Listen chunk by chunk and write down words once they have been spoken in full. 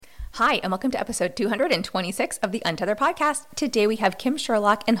Hi, and welcome to episode 226 of the Untethered podcast. Today we have Kim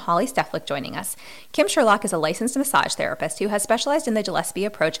Sherlock and Holly Steflik joining us. Kim Sherlock is a licensed massage therapist who has specialized in the Gillespie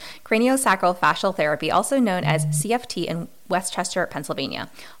approach, craniosacral fascial therapy, also known as CFT in Westchester, Pennsylvania.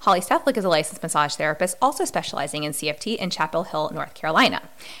 Holly Steflik is a licensed massage therapist, also specializing in CFT in Chapel Hill, North Carolina.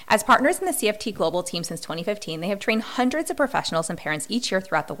 As partners in the CFT Global team since 2015, they have trained hundreds of professionals and parents each year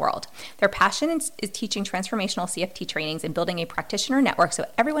throughout the world. Their passion is teaching transformational CFT trainings and building a practitioner network so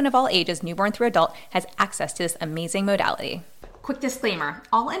everyone of all ages, newborn through adult, has access to this amazing modality. Quick disclaimer,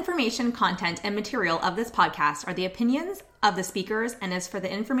 all information, content, and material of this podcast are the opinions of the speakers and is for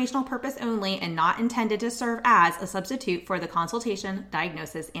the informational purpose only and not intended to serve as a substitute for the consultation,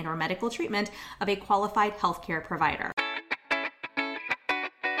 diagnosis, and/or medical treatment of a qualified healthcare provider.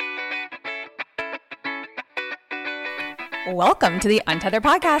 Welcome to the Untethered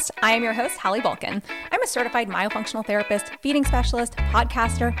podcast. I am your host, Holly Bulkin. I'm a certified myofunctional therapist, feeding specialist,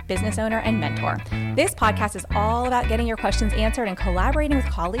 podcaster, business owner, and mentor. This podcast is all about getting your questions answered and collaborating with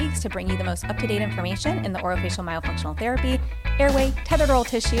colleagues to bring you the most up-to-date information in the orofacial myofunctional therapy, airway, tethered oral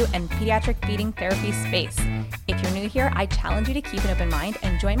tissue, and pediatric feeding therapy space. If you're new here, I challenge you to keep an open mind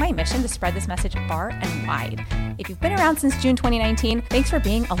and join my mission to spread this message far and wide. If you've been around since June 2019, thanks for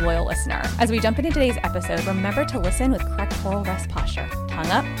being a loyal listener. As we jump into today's episode, remember to listen with correct oral rest posture. Tongue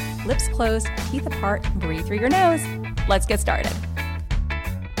up, lips closed, teeth apart, breathe through your nose. Let's get started.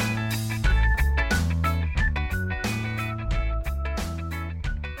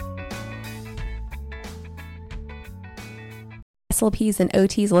 SLPs and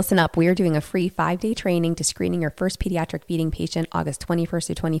OTs, listen up. We are doing a free 5-day training to screening your first pediatric feeding patient August 21st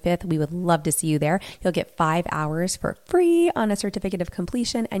to 25th. We would love to see you there. You'll get 5 hours for free on a certificate of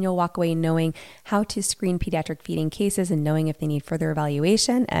completion, and you'll walk away knowing how to screen pediatric feeding cases and knowing if they need further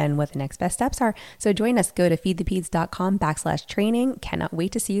evaluation and what the next best steps are. So join us. Go to feedthepeds.com/training. Cannot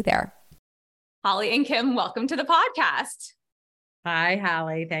wait to see you there. Holly and Kim, welcome to the podcast. Hi,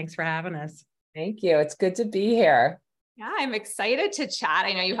 Holly. Thanks for having us. Thank you. It's good to be here. Yeah, I'm excited to chat.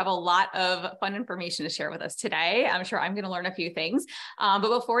 I know you have a lot of fun information to share with us today. I'm sure I'm going to learn a few things. But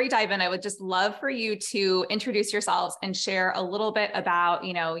before we dive in, I would just love for you to introduce yourselves and share a little bit about,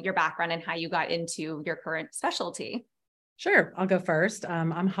 your background and how you got into your current specialty. Sure. I'll go first.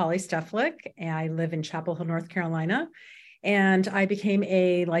 I'm Holly Steflik, and I live in Chapel Hill, North Carolina. And I became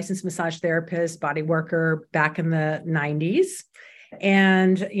a licensed massage therapist, body worker back in the 90s.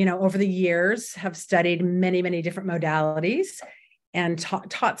 And, over the years have studied many, many different modalities and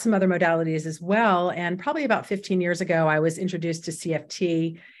taught some other modalities as well. And probably about 15 years ago, I was introduced to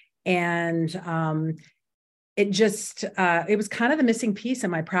CFT, and it was kind of the missing piece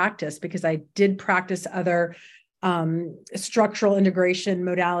in my practice because I did practice other structural integration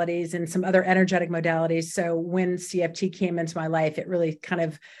modalities and some other energetic modalities. So when CFT came into my life, it really kind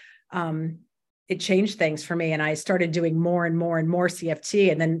of, it changed things for me. And I started doing more and more and more CFT.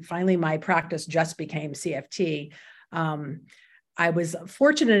 And then finally, my practice just became CFT. I was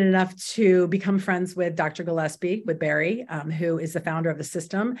fortunate enough to become friends with Dr. Gillespie, with Barry, who is the founder of the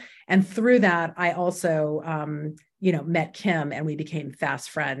system. And through that, I also, met Kim, and we became fast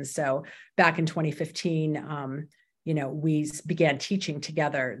friends. So back in 2015, we began teaching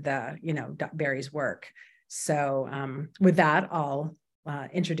together Barry's work. So with that, I'll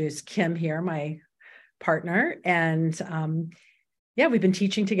introduce Kim here, my partner. And we've been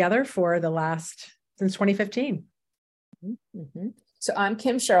teaching together since 2015. Mm-hmm. So I'm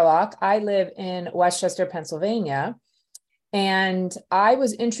Kim Sherlock. I live in Westchester, Pennsylvania. And I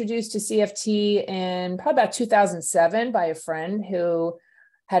was introduced to CFT in probably about 2007 by a friend who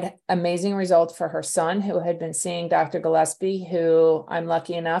had amazing results for her son, who had been seeing Dr. Gillespie, who I'm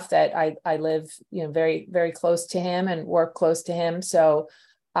lucky enough that I live, very, very close to him and work close to him. So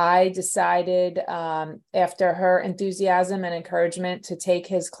I decided after her enthusiasm and encouragement to take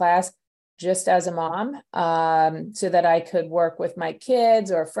his class just as a mom, so that I could work with my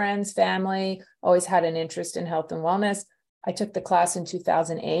kids or friends, family, always had an interest in health and wellness. I took the class in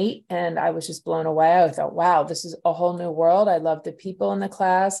 2008 and I was just blown away. I thought, wow, this is a whole new world. I loved the people in the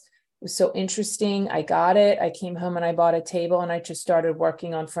class. It was so interesting. I got it. I came home and I bought a table and I just started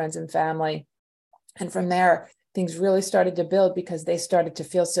working on friends and family. And from there, things really started to build because they started to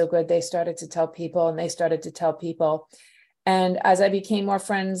feel so good. They started to tell people and they started to tell people. And as I became more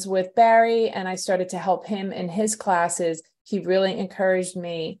friends with Barry and I started to help him in his classes, he really encouraged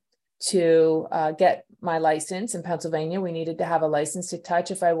me to get my license in Pennsylvania. We needed to have a license to touch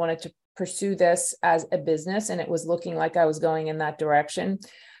if I wanted to pursue this as a business. And it was looking like I was going in that direction.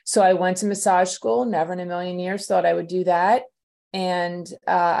 So I went to massage school, never in a million years thought I would do that. And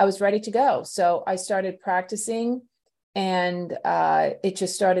I was ready to go. So I started practicing And it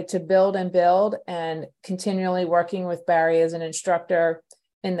just started to build and build, and continually working with Barry as an instructor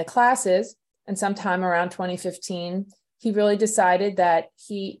in the classes. And sometime around 2015, he really decided that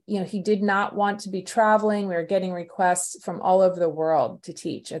he did not want to be traveling. We were getting requests from all over the world to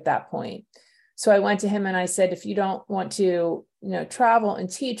teach at that point. So I went to him and I said, if you don't want to, travel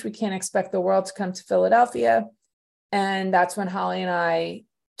and teach, we can't expect the world to come to Philadelphia. And that's when Holly and I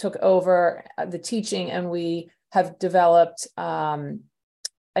took over the teaching, and we have developed an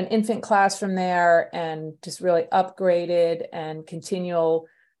infant class from there, and just really upgraded and continual,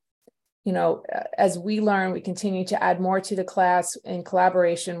 as we learn, we continue to add more to the class in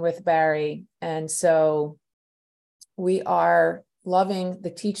collaboration with Barry. And so we are loving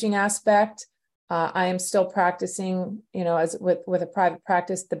the teaching aspect. I am still practicing, as with a private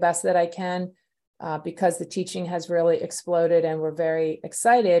practice, the best that I can, because the teaching has really exploded, and we're very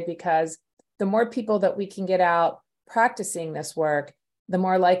excited because the more people that we can get out practicing this work, the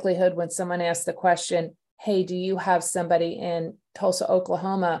more likelihood when someone asks the question, hey, do you have somebody in Tulsa,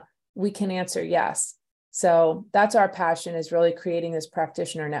 Oklahoma? We can answer yes. So that's our passion, is really creating this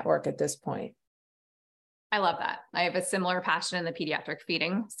practitioner network at this point. I love that. I have a similar passion in the pediatric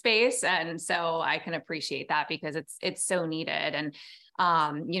feeding space. And so I can appreciate that because it's so needed. And,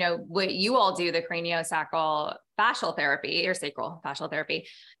 what you all do, the craniosacral fascial therapy or sacral fascial therapy,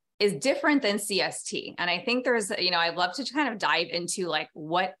 is different than CST. And I think there's, I'd love to kind of dive into like,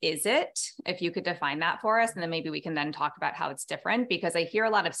 what is it? If you could define that for us, and then maybe we can then talk about how it's different, because I hear a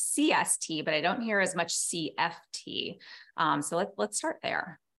lot of CST, but I don't hear as much CFT. So let's start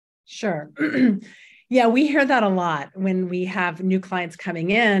there. Sure. Yeah, we hear that a lot when we have new clients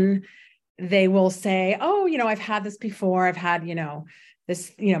coming in. They will say, oh, I've had this before. I've had,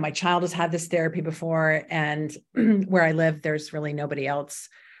 this, my child has had this therapy before. And where I live, there's really nobody else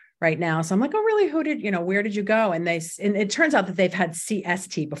right now. So I'm like, oh, really? Where did you go? And it turns out that they've had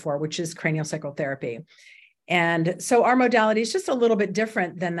CST before, which is craniosacral therapy. And so our modality is just a little bit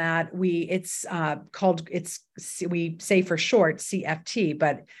different than that. We say for short CFT,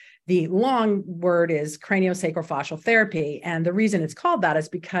 but the long word is craniosacral fascial therapy. And the reason it's called that is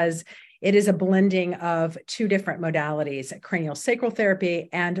because it is a blending of two different modalities, craniosacral therapy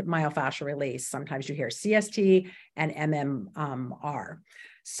and myofascial release. Sometimes you hear CST and MMR.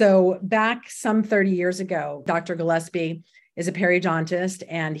 So back some 30 years ago, Dr. Gillespie is a periodontist,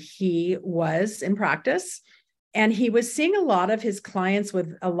 and he was in practice, and he was seeing a lot of his clients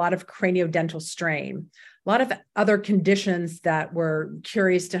with a lot of craniodental strain, a lot of other conditions that were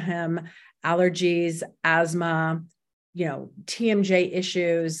curious to him, allergies, asthma, TMJ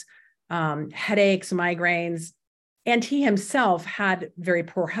issues, headaches, migraines. And he himself had very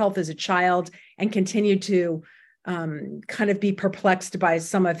poor health as a child and continued to kind of be perplexed by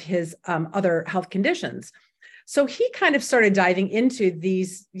some of his other health conditions. So he kind of started diving into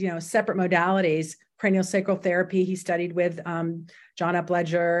these, separate modalities. Craniosacral therapy, he studied with John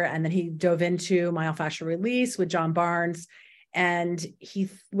Upledger, and then he dove into myofascial release with John Barnes. And he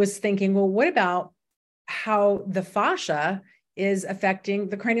was thinking, well, what about how the fascia is affecting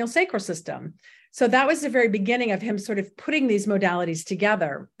the craniosacral system? So that was the very beginning of him sort of putting these modalities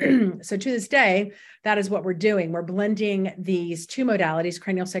together. So to this day, that is what we're doing. We're blending these two modalities,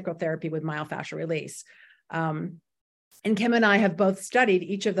 craniosacral therapy with myofascial release. And Kim and I have both studied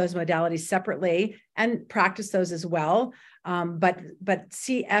each of those modalities separately and practiced those as well. But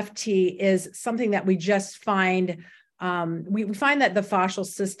CFT is something that we just find, we find that the fascial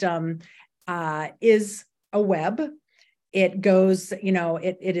system is a web. It goes,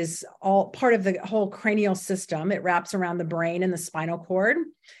 it is all part of the whole cranial system. It wraps around the brain and the spinal cord.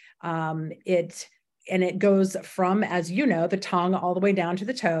 It goes from, as the tongue all the way down to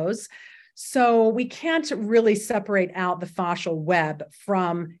the toes. So we can't really separate out the fascial web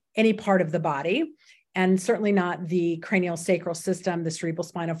from any part of the body, and certainly not the craniosacral system, the cerebral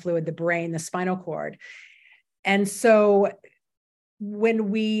spinal fluid, the brain, the spinal cord. And so when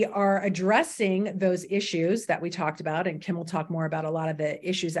we are addressing those issues that we talked about, and Kim will talk more about a lot of the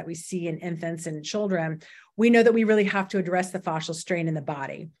issues that we see in infants and children, we know that we really have to address the fascial strain in the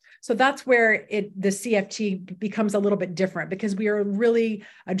body. So that's where the CFT becomes a little bit different, because we are really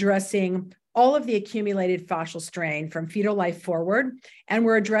addressing all of the accumulated fascial strain from fetal life forward, and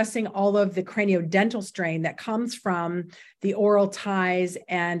we're addressing all of the craniodental strain that comes from the oral ties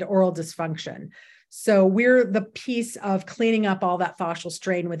and oral dysfunction. So we're the piece of cleaning up all that fascial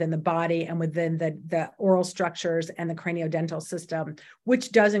strain within the body and within the oral structures and the craniodental system,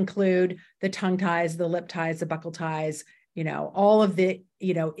 which does include the tongue ties, the lip ties, the buccal ties, all of the,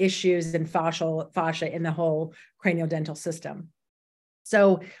 issues and fascia in the whole craniodental system.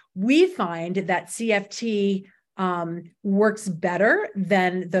 So we find that CFT works better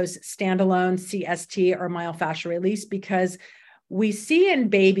than those standalone CST or myofascial release, because we see in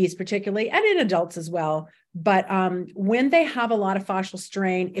babies particularly, and in adults as well, but when they have a lot of fascial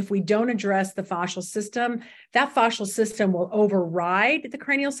strain, if we don't address the fascial system, that fascial system will override the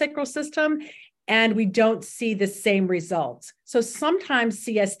craniosacral system, and we don't see the same results. So sometimes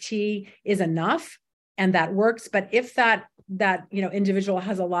CST is enough and that works, but if that individual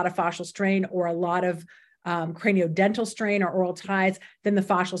has a lot of fascial strain or a lot of craniodental strain or oral ties, then the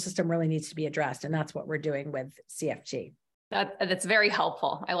fascial system really needs to be addressed. And that's what we're doing with CFT. That's very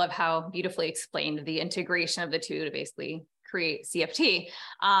helpful. I love how beautifully explained the integration of the two to basically create CFT.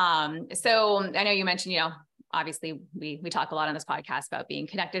 So I know you mentioned, obviously we talk a lot on this podcast about being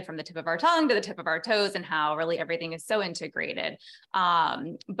connected from the tip of our tongue to the tip of our toes and how really everything is so integrated.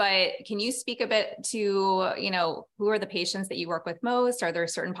 But can you speak a bit to, who are the patients that you work with most? Are there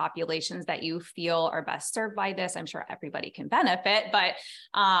certain populations that you feel are best served by this? I'm sure everybody can benefit, but,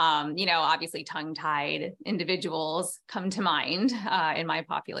 obviously tongue-tied individuals come to mind in my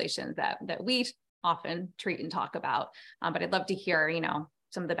populations that we often treat and talk about. But I'd love to hear,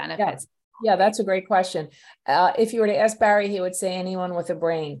 some of the benefits. Yeah, that's a great question. If you were to ask Barry, he would say anyone with a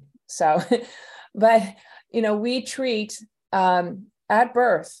brain. So, but, we treat at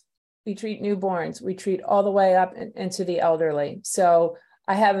birth, we treat newborns, we treat all the way up into the elderly. So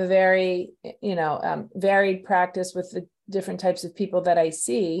I have a very, varied practice with the different types of people that I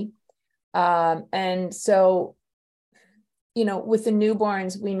see. And so, with the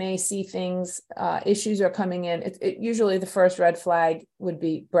newborns, we may see things, issues are coming in. Usually the first red flag would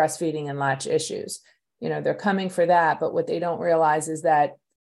be breastfeeding and latch issues. They're coming for that, but what they don't realize is that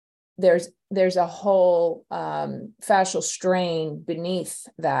there's a whole fascial strain beneath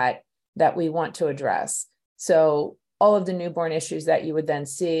that we want to address. So all of the newborn issues that you would then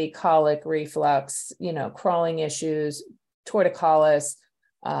see, colic, reflux, crawling issues, torticollis,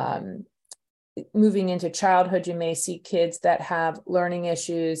 moving into childhood, you may see kids that have learning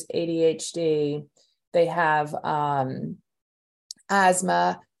issues, ADHD, they have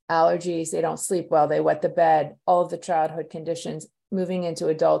asthma, allergies, they don't sleep well, they wet the bed, all of the childhood conditions. Moving into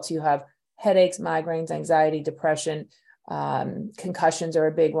adults, you have headaches, migraines, anxiety, depression, concussions are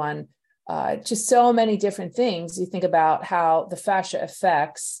a big one. Just so many different things. You think about how the fascia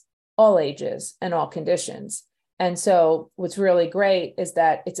affects all ages and all conditions. And so what's really great is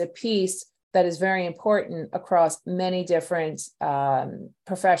that it's a piece that is very important across many different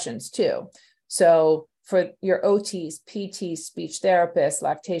professions too. So for your OTs, PTs, speech therapists,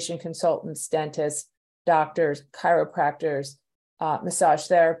 lactation consultants, dentists, doctors, chiropractors, massage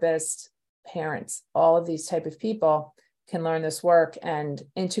therapists, parents, all of these type of people can learn this work and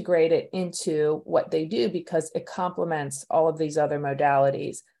integrate it into what they do, because it complements all of these other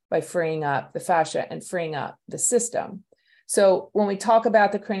modalities by freeing up the fascia and freeing up the system. So when we talk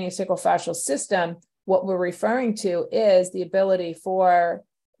about the craniosacral fascial system, what we're referring to is the ability for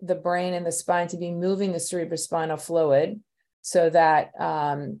the brain and the spine to be moving the cerebrospinal fluid so that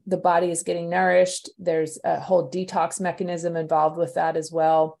the body is getting nourished. There's a whole detox mechanism involved with that as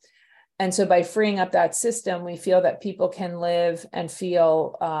well. And so by freeing up that system, we feel that people can live and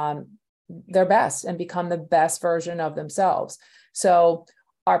feel their best and become the best version of themselves. So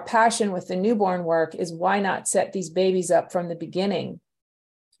our passion with the newborn work is, why not set these babies up from the beginning,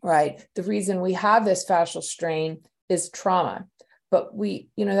 right? The reason we have this fascial strain is trauma, but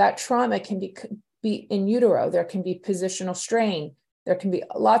that trauma can be in utero. There can be positional strain. There can be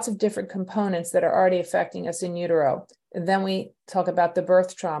lots of different components that are already affecting us in utero. And then we talk about the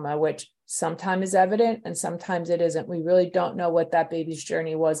birth trauma, which sometimes is evident and sometimes it isn't. We really don't know what that baby's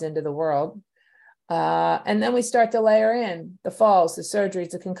journey was into the world. And then we start to layer in the falls, the surgeries,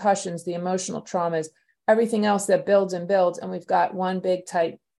 the concussions, the emotional traumas, everything else that builds and builds. And we've got one big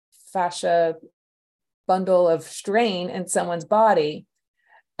tight fascia bundle of strain in someone's body.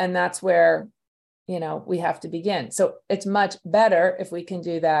 And that's where, we have to begin. So it's much better if we can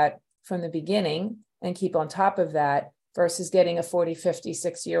do that from the beginning and keep on top of that versus getting a 40, 50,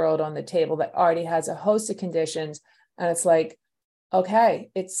 60-year-old on the table that already has a host of conditions. And it's like, okay,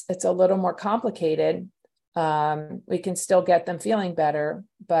 it's a little more complicated. We can still get them feeling better,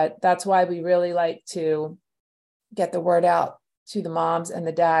 but that's why we really like to get the word out to the moms and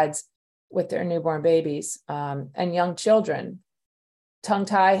the dads with their newborn babies and young children. Tongue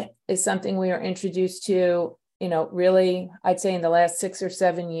tie is something we are introduced to, really, I'd say in the last 6 or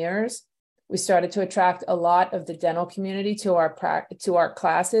 7 years. We started to attract a lot of the dental community to our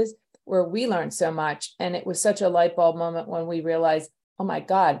classes, where we learned so much. And it was such a light bulb moment when we realized, oh my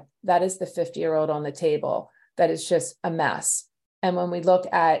God, that is the 50-year-old on the table. That is just a mess. And when we look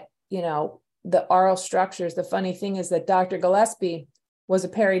at, the oral structures. The funny thing is that Dr. Gillespie was a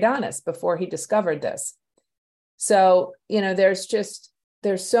periodontist before he discovered this. So,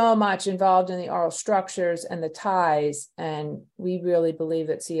 there's so much involved in the oral structures and the ties, and we really believe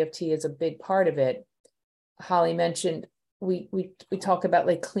that CFT is a big part of it. Holly mentioned we talk about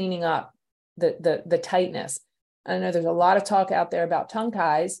like cleaning up the tightness. I know there's a lot of talk out there about tongue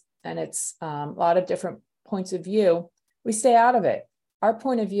ties, and it's a lot of different points of view. We stay out of it. Our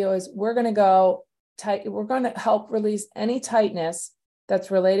point of view is we're going to go tight. We're going to help release any tightness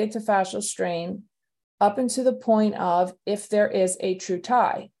that's related to fascial strain up into the point of if there is a true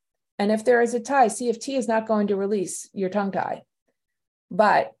tie. And if there is a tie, CFT is not going to release your tongue tie,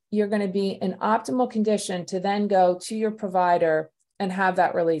 but you're going to be in optimal condition to then go to your provider and have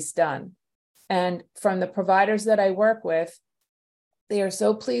that release done. And from the providers that I work with, they are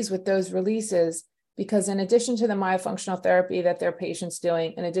so pleased with those releases because in addition to the myofunctional therapy that their patient's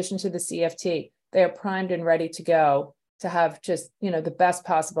doing, in addition to the CFT, they are primed and ready to go to have just, the best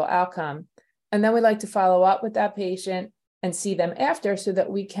possible outcome. And then we like to follow up with that patient and see them after so that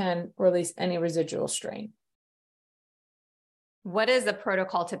we can release any residual strain. What does the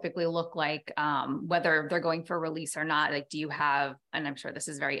protocol typically look like, whether they're going for release or not? Like, do you have, and I'm sure this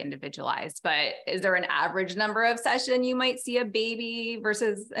is very individualized, but is there an average number of session you might see a baby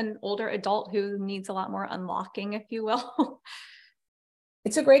versus an older adult who needs a lot more unlocking, if you will?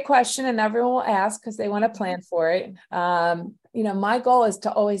 It's a great question, and everyone will ask because they want to plan for it. My goal is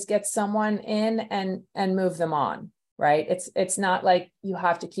to always get someone in and move them on, right? It's not like you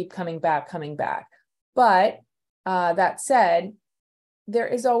have to keep coming back. But that said, there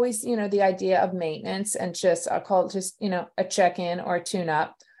is always, the idea of maintenance and I'll call it a check-in or a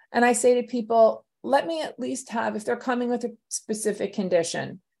tune-up. And I say to people, let me at least have, if they're coming with a specific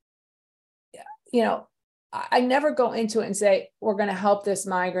condition, I never go into it and say, we're going to help this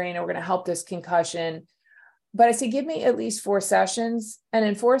migraine or we're going to help this concussion. But I say, give me at least 4 sessions. And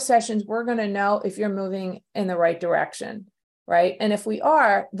in 4 sessions, we're going to know if you're moving in the right direction, right? And if we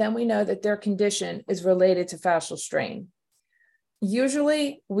are, then we know that their condition is related to fascial strain.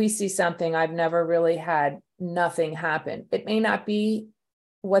 Usually we see something. I've never really had nothing happen. It may not be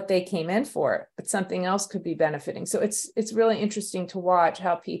what they came in for, but something else could be benefiting. So it's really interesting to watch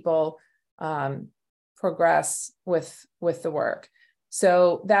how people progress with the work.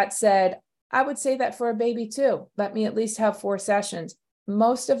 So that said, I would say that for a baby too, let me at least have 4 sessions.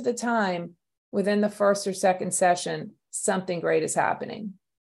 Most of the time, within the first or second session, something great is happening.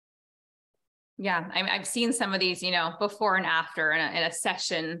 Yeah, I've seen some of these, before and after in a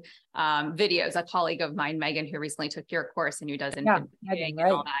session videos. A colleague of mine, Megan, who recently took your course and who does Megan, and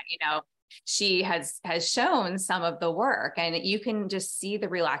right. all that, she has shown some of the work, and you can just see the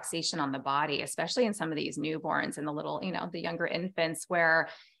relaxation on the body, especially in some of these newborns and the little, the younger infants, where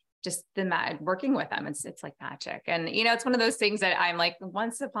just working with them, it's like magic. And, it's one of those things that I'm like,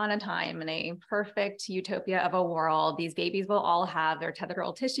 once upon a time in a perfect utopia of a world, these babies will all have their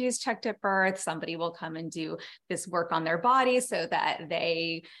tetheral tissues checked at birth. Somebody will come and do this work on their body so that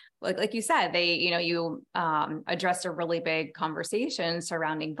they, like you said, you addressed a really big conversation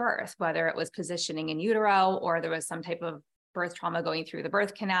surrounding birth, whether it was positioning in utero or there was some type of birth trauma going through the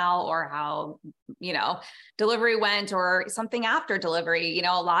birth canal, or how, delivery went, or something after delivery.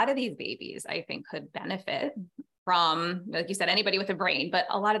 A lot of these babies, I think, could benefit from, like you said, anybody with a brain, but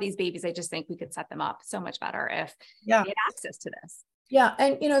a lot of these babies, I just think we could set them up so much better if they had access to this. Yeah.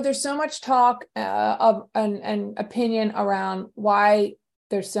 And, there's so much talk of an opinion around why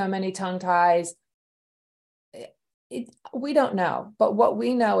there's so many tongue ties. We don't know, but what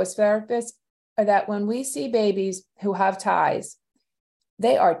we know as therapists are that when we see babies who have ties,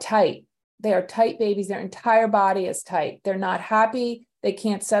 they are tight. They are tight babies. Their entire body is tight. They're not happy. They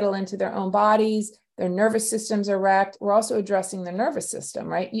can't settle into their own bodies. Their nervous systems are wrecked. We're also addressing the nervous system,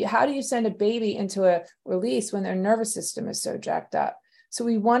 right? How do you send a baby into a release when their nervous system is so jacked up? So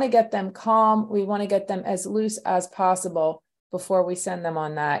we want to get them calm. We want to get them as loose as possible before we send them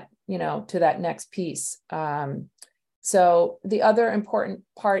on that, to that next piece. So the other important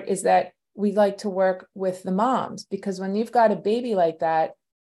part is that we like to work with the moms, because when you've got a baby like that,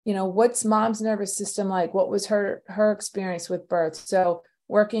 what's mom's nervous system like? What was her experience with birth? So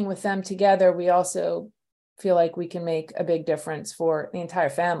working with them together, we also feel like we can make a big difference for the entire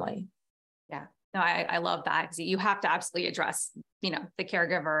family. Yeah, no, I love that, because you have to absolutely address, the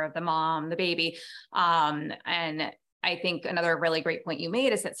caregiver, the mom, the baby. And I think another really great point you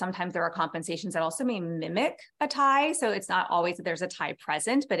made is that sometimes there are compensations that also may mimic a tie. So it's not always that there's a tie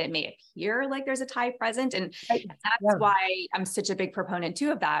present, but it may appear like there's a tie present. And that's why I'm such a big proponent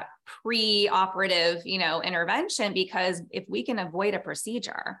too of that pre-operative, intervention, because if we can avoid a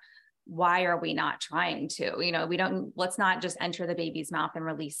procedure, why are we not trying to, let's not just enter the baby's mouth and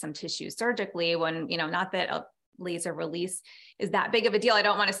release some tissue surgically when, not that a laser release is that big of a deal. I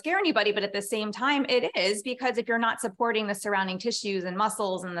don't want to scare anybody, but at the same time, it is, because if you're not supporting the surrounding tissues and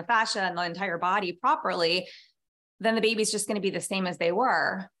muscles and the fascia and the entire body properly, then the baby's just going to be the same as they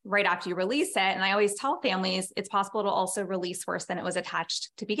were right after you release it. And I always tell families, it's possible to also release worse than it was attached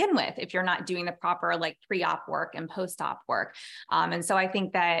to begin with if you're not doing the proper like pre-op work and post-op work. And so I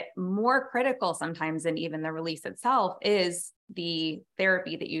think that more critical sometimes than even the release itself is the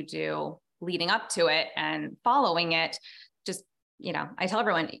therapy that you do leading up to it and following it. Just, I tell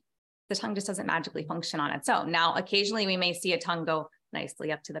everyone, the tongue just doesn't magically function on its own. Now, occasionally we may see a tongue go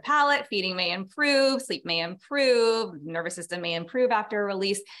nicely up to the palate, feeding may improve, sleep may improve, nervous system may improve after a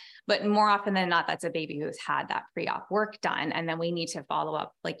release, but more often than not, that's a baby who's had that pre-op work done. And then we need to follow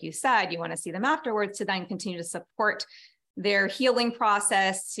up. Like you said, you want to see them afterwards to then continue to support their healing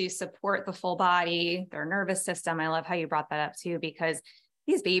process, to support the full body, their nervous system. I love how you brought that up too, because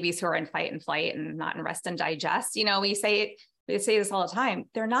these babies who are in fight and flight and not in rest and digest, we say this all the time,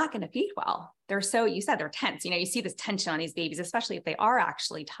 they're not going to feed well. You said they're tense. You see this tension on these babies, especially if they are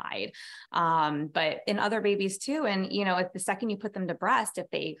actually tied. But in other babies too. And, if the second you put them to breast, if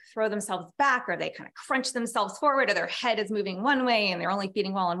they throw themselves back or they kind of crunch themselves forward or their head is moving one way and they're only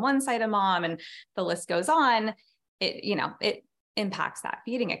feeding well on one side of mom and the list goes on, it impacts that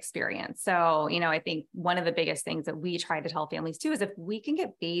feeding experience. So, I think one of the biggest things that we try to tell families too, is if we can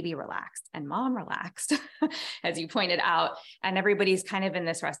get baby relaxed and mom relaxed, as you pointed out, and everybody's kind of in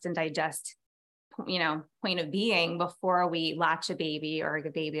this rest and digest, point of being before we latch a baby or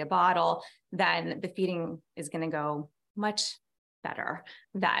give baby a bottle, then the feeding is going to go much better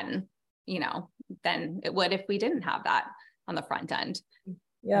than it would if we didn't have that on the front end.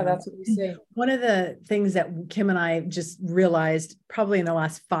 Yeah, that's what we see. One of the things that Kim and I just realized probably in the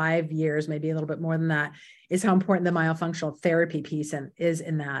last 5 years, maybe a little bit more than that, is how important the myofunctional therapy piece is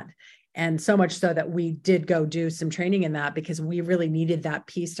in that. And so much so that we did go do some training in that, because we really needed that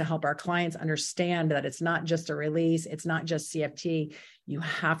piece to help our clients understand that it's not just a release. It's not just CFT. You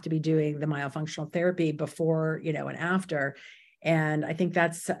have to be doing the myofunctional therapy before, and after. And I think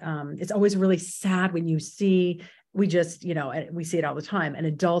that's, it's always really sad when you see, we see it all the time, an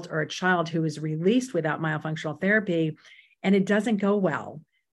adult or a child who is released without myofunctional therapy, and it doesn't go well.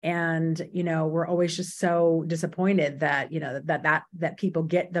 And, we're always just so disappointed that, that people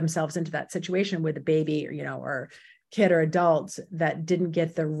get themselves into that situation with a baby, or kid or adult that didn't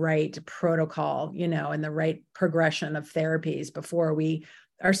get the right protocol, and the right progression of therapies before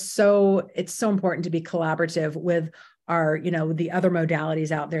it's so important to be collaborative with our, the other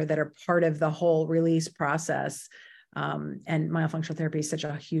modalities out there that are part of the whole release process. And myofunctional therapy is such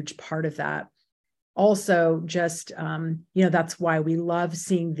a huge part of that. Also, just, that's why we love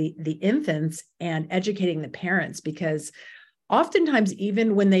seeing the infants and educating the parents, because oftentimes,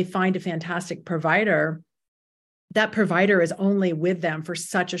 even when they find a fantastic provider, that provider is only with them for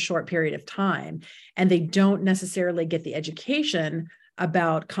such a short period of time, and they don't necessarily get the education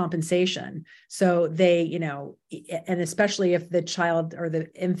about compensation. So they, and especially if the child or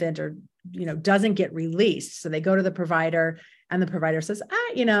the infant doesn't get released. So they go to the provider and the provider says,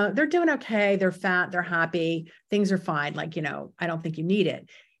 they're doing okay. They're fat. They're happy. Things are fine. I don't think you need it.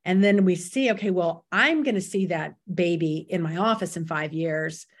 And then we see, okay, well, I'm going to see that baby in my office in 5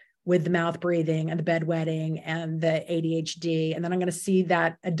 years with the mouth breathing and the bedwetting and the ADHD. And then I'm going to see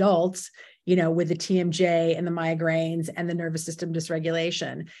that adult, with the TMJ and the migraines and the nervous system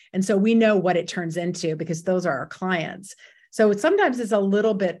dysregulation. And so we know what it turns into, because those are our clients. So sometimes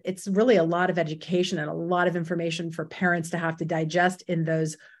it's really a lot of education and a lot of information for parents to have to digest in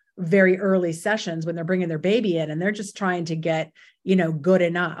those very early sessions when they're bringing their baby in and they're just trying to get, good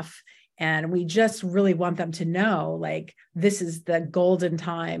enough. And we just really want them to know, this is the golden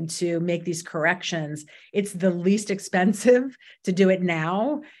time to make these corrections. It's the least expensive to do it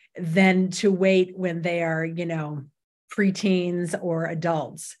now than to wait when they are, preteens or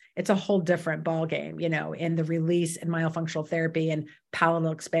adults. It's a whole different ballgame, in the release and myofunctional therapy and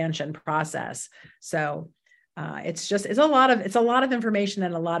palatal expansion process. So it's a lot of information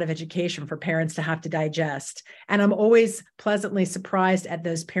and a lot of education for parents to have to digest. And I'm always pleasantly surprised at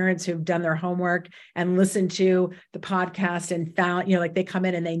those parents who've done their homework and listened to the podcast and found, they come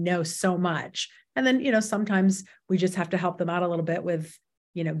in and they know so much. And then, sometimes we just have to help them out a little bit with,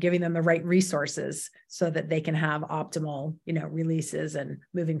 giving them the right resources so that they can have optimal, releases and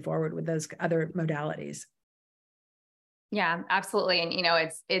moving forward with those other modalities. Yeah, absolutely. And,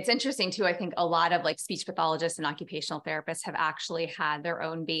 it's interesting too. I think a lot of like speech pathologists and occupational therapists have actually had their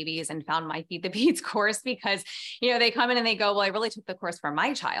own babies and found my Feed the Beats course because, they come in and they go, well, I really took the course for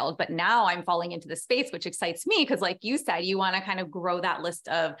my child, but now I'm falling into the space, which excites me. Cause like you said, you want to kind of grow that list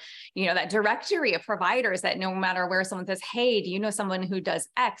of, that directory of providers that no matter where someone says, hey, do you know someone who does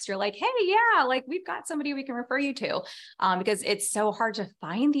X? You're like, hey, yeah, like we've got somebody we can refer you to, because it's so hard to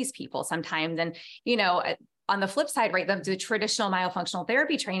find these people sometimes. And, on the flip side, right, the traditional myofunctional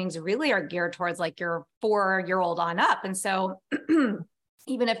therapy trainings really are geared towards like your 4-year-old on up. And so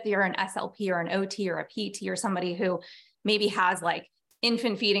even if you're an SLP or an OT or a PT or somebody who maybe has like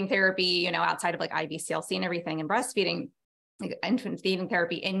infant feeding therapy, outside of like IBCLC and everything and breastfeeding, like infant feeding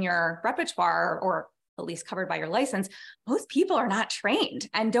therapy in your repertoire or at least covered by your license, most people are not trained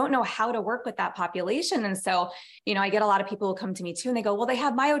and don't know how to work with that population. And so, I get a lot of people who come to me too, and they go, well, they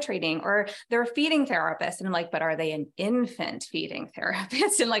have myo training or they're a feeding therapist. And I'm like, but are they an infant feeding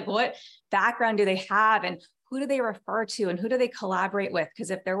therapist? And like, what background do they have? And who do they refer to and who do they collaborate with?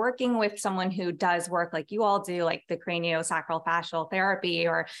 Because if they're working with someone who does work like you all do, like the craniosacral fascial therapy,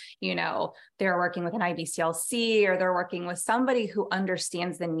 or, they're working with an IBCLC, or they're working with somebody who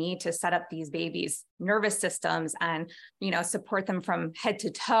understands the need to set up these babies' nervous systems and, support them from head to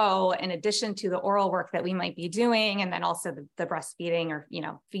toe, in addition to the oral work that we might be doing. And then also the breastfeeding or,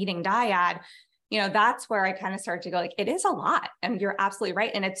 feeding dyad, that's where I kind of start to go like, it is a lot. And you're absolutely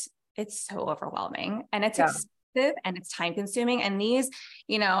right. And it's so overwhelming and it's expensive and it's time consuming. And these,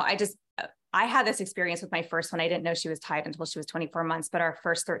 I had this experience with my first one. I didn't know she was tied until she was 24 months, but our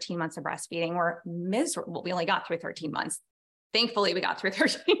first 13 months of breastfeeding were miserable. We only got through 13 months. Thankfully, we got through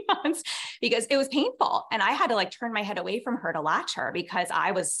 13 months because it was painful. And I had to like turn my head away from her to latch her because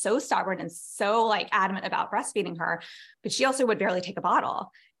I was so stubborn and so like adamant about breastfeeding her, but she also would barely take a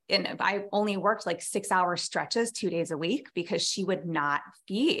bottle. And I only worked like 6-hour stretches 2 days a week because she would not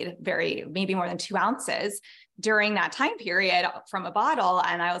feed maybe more than 2 ounces during that time period from a bottle.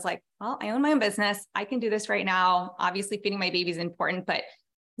 And I was like, well, I own my own business. I can do this right now. Obviously feeding my baby is important, but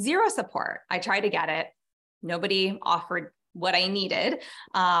zero support. I tried to get it. Nobody offered what I needed.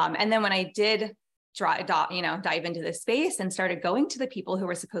 And then when I did dive into this space and started going to the people who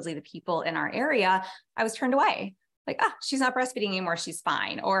were supposedly the people in our area, I was turned away. Like, she's not breastfeeding anymore. She's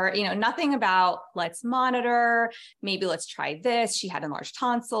fine. Or, nothing about let's monitor, maybe let's try this. She had enlarged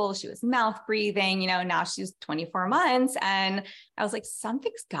tonsils. She was mouth breathing, now she's 24 months. And I was like,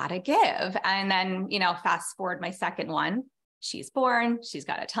 something's gotta give. And then, fast forward my second one, she's born, she's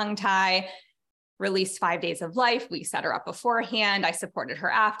got a tongue tie, released 5 days of life. We set her up beforehand. I supported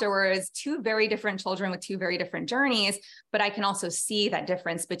her afterwards. 2 very different children with 2 very different journeys. But I can also see that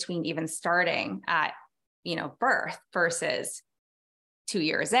difference between even starting at birth versus 2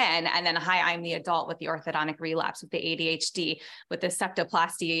 years in. And then, hi, I'm the adult with the orthodontic relapse, with the ADHD, with the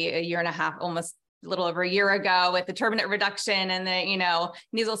septoplasty a year and a half, almost a little over a year ago, with the turbinate reduction and the,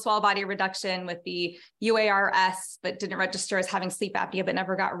 nasal swallow body reduction, with the UARS, but didn't register as having sleep apnea, but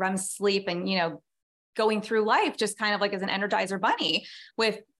never got REM sleep. And, going through life just kind of like as an Energizer bunny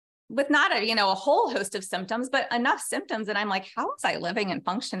with not a whole host of symptoms, but enough symptoms. And I'm like, how was I living and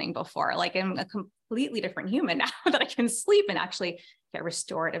functioning before? Like I'm a completely different human now that I can sleep and actually get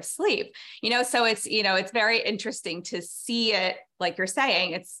restorative sleep, so it's very interesting to see it. Like you're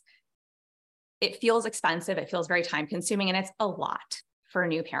saying, it feels expensive. It feels very time consuming, and it's a lot for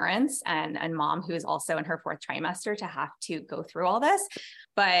new parents and mom who is also in her 4th trimester to have to go through all this.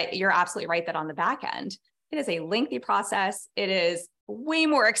 But you're absolutely right that on the back end, it is a lengthy process. It is way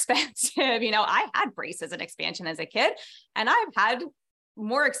more expensive. I had braces and expansion as a kid, and I've had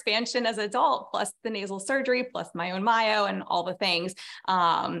more expansion as an adult, plus the nasal surgery, plus my own myo and all the things.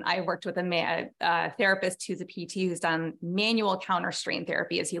 I worked with a therapist who's a PT who's done manual counter strain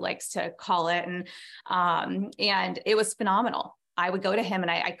therapy, as he likes to call it. And it was phenomenal. I would go to him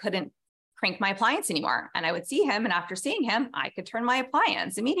and I couldn't crank my appliance anymore. And I would see him. And after seeing him, I could turn my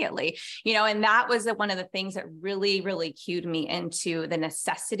appliance immediately, and that was one of the things that really, really cued me into the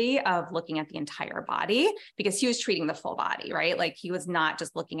necessity of looking at the entire body, because he was treating the full body, right? Like he was not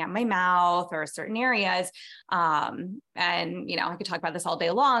just looking at my mouth or certain areas. And, I could talk about this all day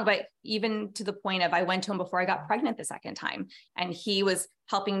long, but even to the point of, I went to him before I got pregnant the second time, and he was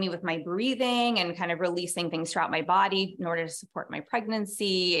helping me with my breathing and kind of releasing things throughout my body in order to support my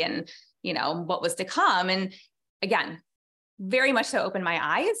pregnancy and, what was to come. And again, very much so opened my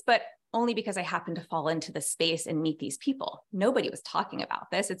eyes, but only because I happened to fall into the space and meet these people. Nobody was talking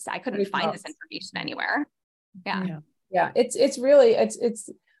about this. I couldn't find this information anywhere. Yeah. It's really,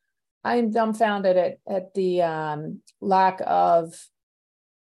 I'm dumbfounded at the lack of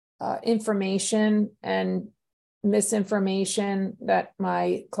information and misinformation that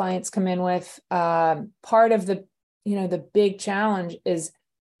my clients come in with. Part of the big challenge is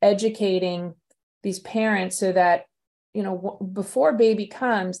educating these parents so that, before baby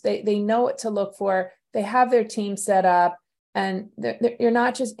comes, they know what to look for. They have their team set up, and you're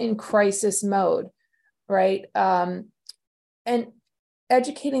not just in crisis mode, right? And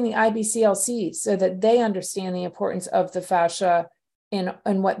educating the IBCLC so that they understand the importance of the fascia and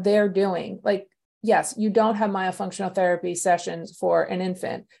what they're doing. Like, yes, you don't have myofunctional therapy sessions for an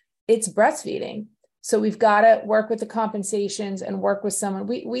infant. It's breastfeeding. So we've got to work with the compensations and work with someone.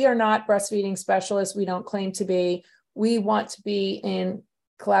 We are not breastfeeding specialists. We don't claim to be. We want to be in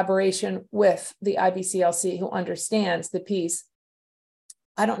collaboration with the IBCLC, who understands the piece.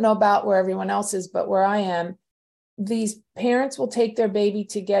 I don't know about where everyone else is, but where I am, these parents will take their baby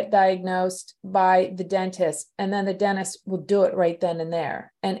to get diagnosed by the dentist, and then the dentist will do it right then and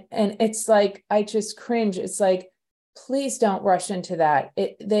there. And it's like, I just cringe. It's like, please don't rush into that.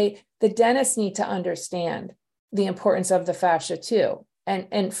 The dentists need to understand the importance of the fascia too.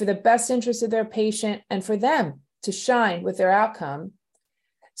 And for the best interest of their patient and for them to shine with their outcome.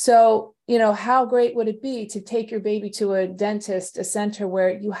 So, how great would it be to take your baby to a dentist, a center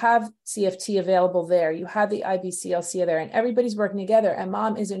where you have CFT available there, you have the IBCLC there, and everybody's working together, and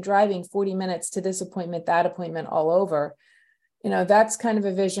mom isn't driving 40 minutes to this appointment, that appointment, all over. That's kind of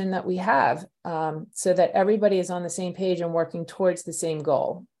a vision that we have, so that everybody is on the same page and working towards the same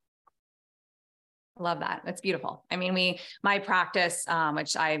goal. Love that. That's beautiful. I mean, my practice,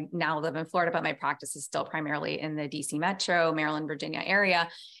 which I now live in Florida, but my practice is still primarily in the DC metro, Maryland, Virginia area.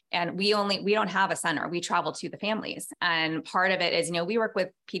 And we don't have a center. We travel to the families. And part of it is, we work with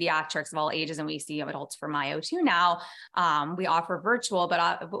pediatrics of all ages, and we see adults for myo too now. We offer virtual,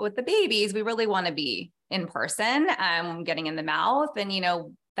 but with the babies, we really want to be in person, getting in the mouth. And,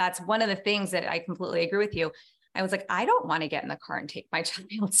 that's one of the things that I completely agree with you. I was like, I don't want to get in the car and take my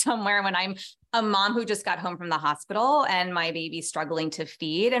child somewhere when I'm a mom who just got home from the hospital and my baby's struggling to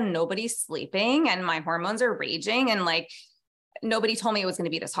feed and nobody's sleeping and my hormones are raging. And like, nobody told me it was going to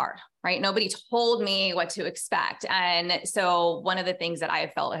be this hard, right? Nobody told me what to expect. And so one of the things that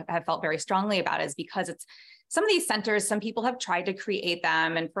I have felt very strongly about is because it's some of these centers, some people have tried to create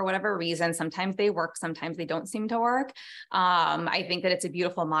them, and for whatever reason, sometimes they work, sometimes they don't seem to work. I think that it's a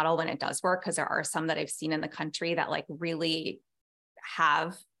beautiful model when it does work, because there are some that I've seen in the country that like really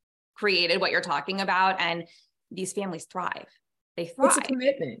have created what you're talking about, and these families thrive. They thrive. It's a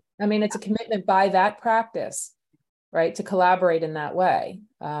commitment. I mean, it's a commitment by that practice, right? To collaborate in that way.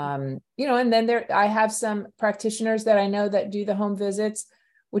 And then I have some practitioners that I know that do the home visits,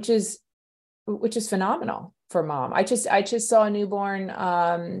 which is phenomenal for mom. I just saw a newborn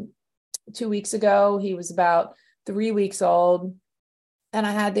 2 weeks ago. He was about 3 weeks old, and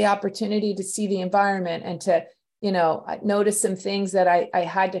I had the opportunity to see the environment and to, notice some things that I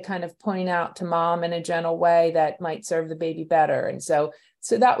had to kind of point out to mom in a gentle way that might serve the baby better. And so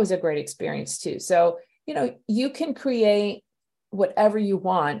that was a great experience too. So, you can create whatever you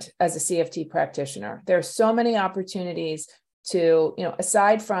want as a CFT practitioner. There are so many opportunities to,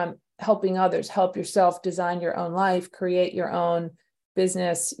 aside from helping others, help yourself, design your own life, create your own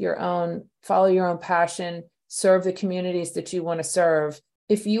business, follow your own passion, serve the communities that you want to serve.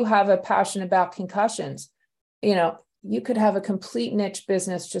 If you have a passion about concussions, you could have a complete niche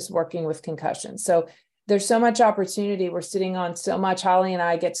business just working with concussions. So there's so much opportunity. We're sitting on so much. Holly and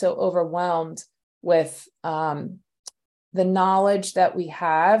I get so overwhelmed with the knowledge that we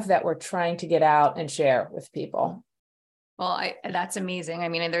have that we're trying to get out and share with people. Well, that's amazing. I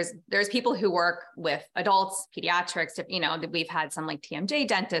mean, and there's people who work with adults, pediatrics, we've had some like TMJ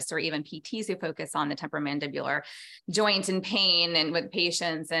dentists or even PTs who focus on the temporomandibular joint and pain and with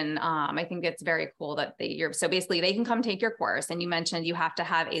patients. And I think it's very cool that so basically they can come take your course. And you mentioned you have to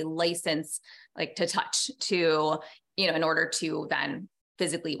have a license like to touch to, in order to then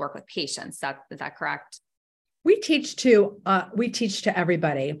physically work with patients. Is that correct? We teach to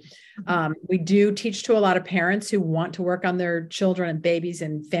everybody. We do teach to a lot of parents who want to work on their children and babies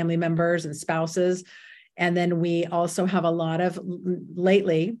and family members and spouses. And then we also have a lot of,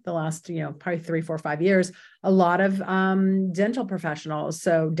 lately, the last, probably 3, 4, 5 years, a lot of dental professionals.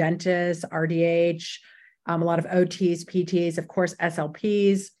 So dentists, RDH, a lot of OTs, PTs, of course,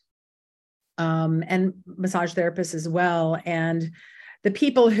 SLPs, and massage therapists as well. And the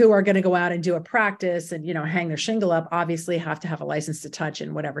people who are going to go out and do a practice and, hang their shingle up, obviously have to have a license to touch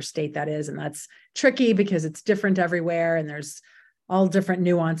in whatever state that is. And that's tricky because it's different everywhere. And there's all different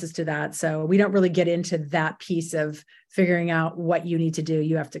nuances to that. So we don't really get into that piece of figuring out what you need to do.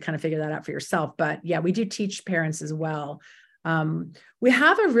 You have to kind of figure that out for yourself. But yeah, we do teach parents as well. We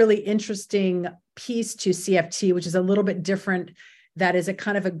have a really interesting piece to CFT, which is a little bit different. That is a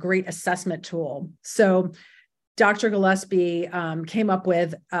kind of a great assessment tool. So Dr. Gillespie came up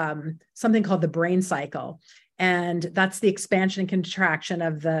with something called the brain cycle. And that's the expansion and contraction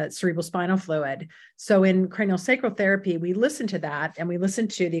of the cerebrospinal fluid. So in craniosacral therapy, we listen to that and we listen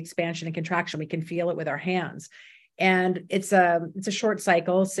to the expansion and contraction. We can feel it with our hands. And it's a short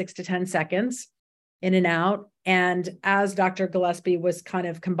cycle, 6 to 10 seconds in and out. And as Dr. Gillespie was kind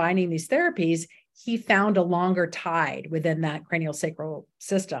of combining these therapies, he found a longer tide within that craniosacral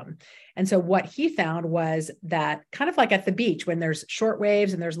system. And so what he found was that kind of like at the beach, when there's short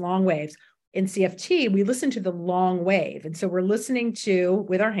waves and there's long waves, in CFT, we listen to the long wave. And so we're listening to,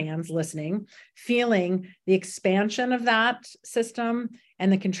 with our hands, listening, feeling the expansion of that system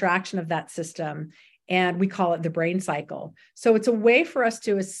and the contraction of that system. And we call it the brain cycle. So it's a way for us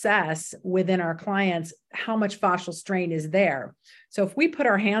to assess within our clients how much fascial strain is there. So if we put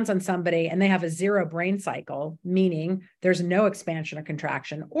our hands on somebody and they have a 0 brain cycle, meaning there's no expansion or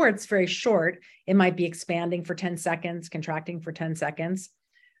contraction, or it's very short, it might be expanding for 10 seconds, contracting for 10 seconds.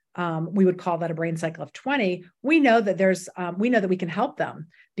 We would call that a brain cycle of 20. We know that we know that we can help them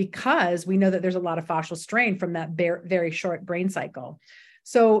because we know that there's a lot of fascial strain from that very short brain cycle.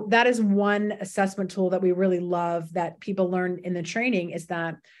 So that is one assessment tool that we really love that people learn in the training, is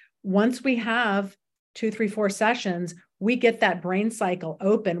that once we have 2, 3, 4 sessions, we get that brain cycle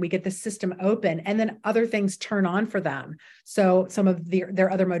open, we get the system open, and then other things turn on for them. So some of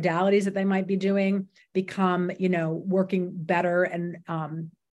their other modalities that they might be doing become, working better, and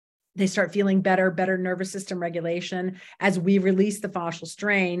they start feeling better nervous system regulation as we release the fascial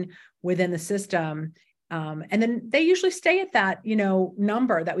strain within the system. And then they usually stay at that,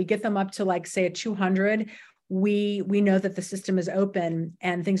 number that we get them up to, like, say, a 200. We know that the system is open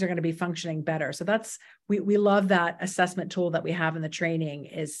and things are going to be functioning better. So we love that assessment tool that we have in the training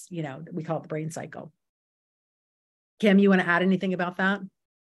is, we call it the brain cycle. Kim, you want to add anything about that?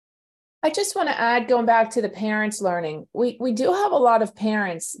 I just want to add, going back to the parents learning, we do have a lot of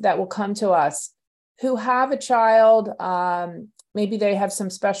parents that will come to us who have a child, maybe they have some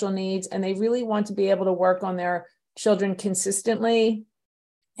special needs and they really want to be able to work on their children consistently.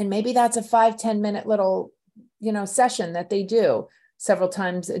 And maybe that's a 5-10 minute little, session that they do several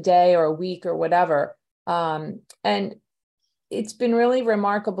times a day or a week or whatever. And it's been really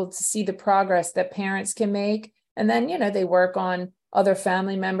remarkable to see the progress that parents can make. And then, they work on other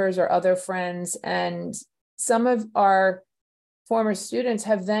family members or other friends. And some of our former students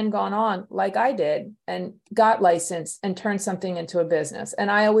have then gone on, like I did, and got licensed and turned something into a business. And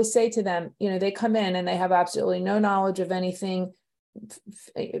I always say to them, they come in and they have absolutely no knowledge of anything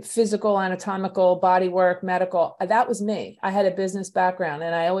physical, anatomical, body work, medical. That was me. I had a business background.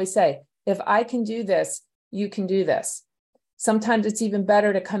 And I always say, if I can do this, you can do this. Sometimes it's even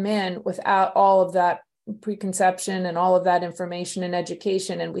better to come in without all of that preconception and all of that information and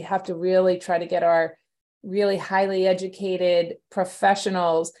education. And we have to really try to get our really highly educated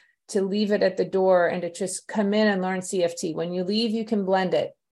professionals to leave it at the door and to just come in and learn CFT. When you leave, you can blend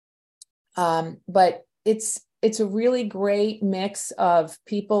it. But it's a really great mix of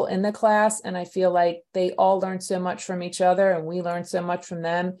people in the class. And I feel like they all learn so much from each other and we learn so much from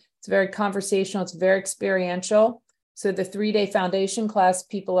them. It's very conversational. It's very experiential. So the 3-day foundation class,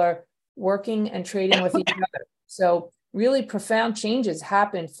 people are working and trading with each other. So really profound changes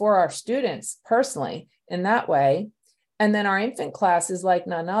happen for our students personally in that way. And then our infant class is like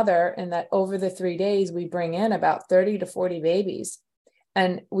none other in that over the 3 days, we bring in about 30 to 40 babies.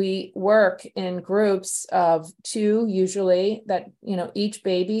 And we work in groups of 2, usually, that, each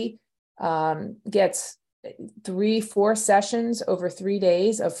baby gets 3-4 sessions over 3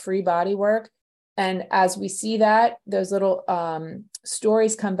 days of free body work. And as we see that, those little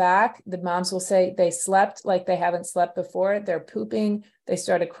stories come back, the moms will say they slept like they haven't slept before. They're pooping. They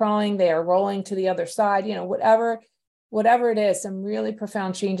started crawling. They are rolling to the other side, whatever it is, some really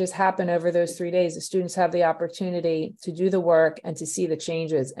profound changes happen over those 3 days. The students have the opportunity to do the work and to see the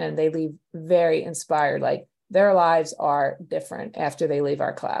changes, and they leave very inspired. Like their lives are different after they leave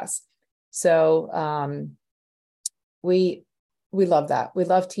our class. So we love that. We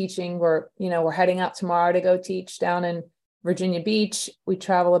love teaching. We're heading out tomorrow to go teach down in Virginia Beach. We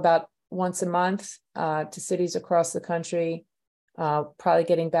travel about once a month to cities across the country, probably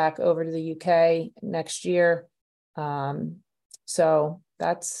getting back over to the UK next year. So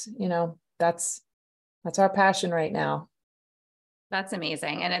that's our passion right now. That's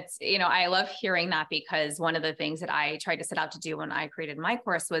amazing. And it's, I love hearing that, because one of the things that I tried to set out to do when I created my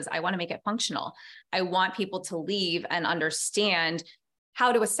course was I want to make it functional. I want people to leave and understand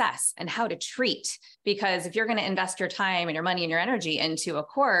how to assess and how to treat. Because if you're going to invest your time and your money and your energy into a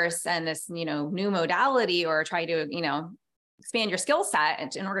course and this, new modality, or try to, expand your skill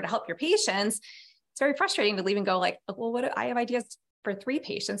set in order to help your patients, it's very frustrating to leave and go like, well, I have ideas for 3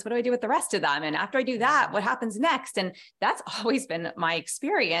 patients. What do I do with the rest of them? And after I do that, what happens next? And that's always been my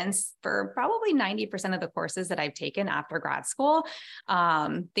experience for probably 90% of the courses that I've taken after grad school,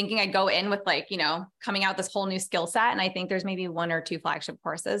 thinking I'd go in with coming out this whole new skill set. And I think there's maybe 1 or 2 flagship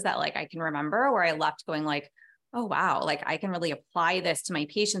courses that I can remember where I left going like, oh, wow, I can really apply this to my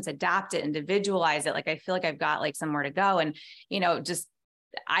patients, adapt it, individualize it. I feel like I've got somewhere to go. And,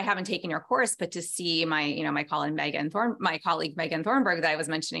 I haven't taken your course, but to see my colleague Megan Thornburg that I was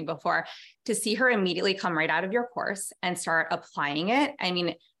mentioning before, to see her immediately come right out of your course and start applying it. I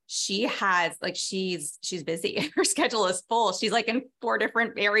mean, she has she's busy. Her schedule is full. She's in 4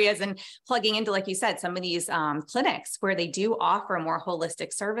 different areas and plugging into, like you said, some of these clinics where they do offer more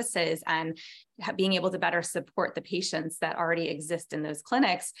holistic services and being able to better support the patients that already exist in those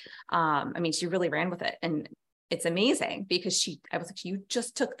clinics. I mean, she really ran with it. And it's amazing because I was like, you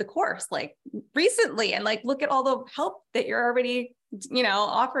just took the course recently, and look at all the help that you're already,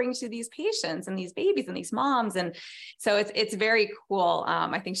 offering to these patients and these babies and these moms. And so it's very cool.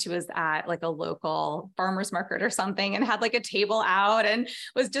 I think she was at a local farmer's market or something and had a table out and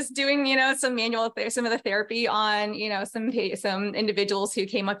was just doing, some some of the therapy on, some individuals who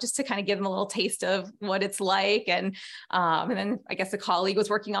came up just to kind of give them a little taste of what it's like. And then I guess a colleague was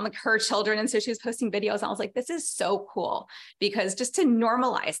working on her children. And so she was posting videos. And I was like, this is so cool, because just to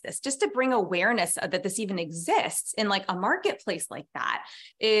normalize this, just to bring awareness that this even exists in a marketplace like that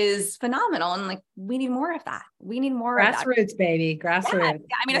is phenomenal. And we need more of that. We need more grassroots, baby. Grassroots.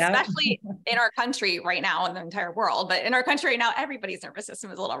 Yeah. I mean, especially in our country right now, in the entire world, but in our country right now, everybody's nervous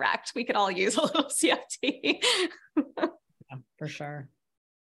system is a little wrecked. We could all use a little CFT. Yeah, for sure.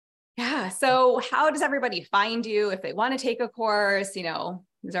 Yeah. So how does everybody find you if they want to take a course? Is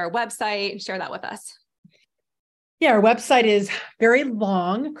there a website? Share that with us. Yeah, our website is very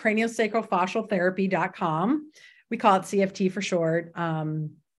long, craniosacral-fascial-therapy.com. We call it CFT for short. And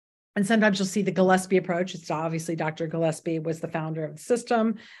sometimes you'll see the Gillespie approach. It's obviously Dr. Gillespie was the founder of the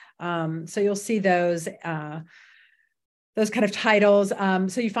system. So you'll see those kind of titles.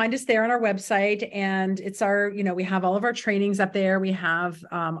 So you find us there on our website, and it's we have all of our trainings up there. We have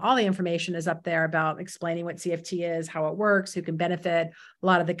all the information is up there about explaining what CFT is, how it works, who can benefit, a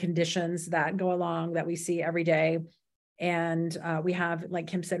lot of the conditions that go along that we see every day. And we have, like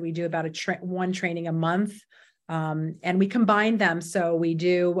Kim said, we do about one training a month. And we combine them. So we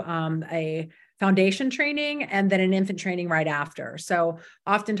do a foundation training and then an infant training right after. So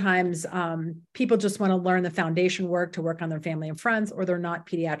oftentimes people just want to learn the foundation work to work on their family and friends, or they're not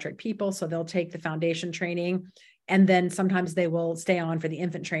pediatric people. So they'll take the foundation training, and then sometimes they will stay on for the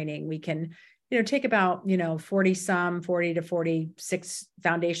infant training. We can, take about, 40 to 46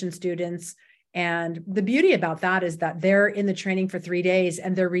 foundation students. And the beauty about that is that they're in the training for 3 days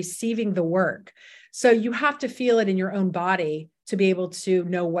and they're receiving the work. So you have to feel it in your own body to be able to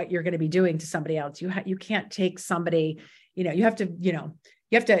know what you're going to be doing to somebody else. You can't take somebody, you have to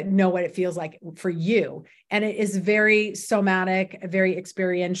know what it feels like for you. And it is very somatic, very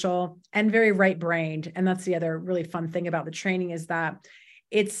experiential, and very right-brained. And that's the other really fun thing about the training is that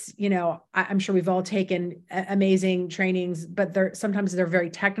it's, I'm sure we've all taken amazing trainings, but sometimes they're very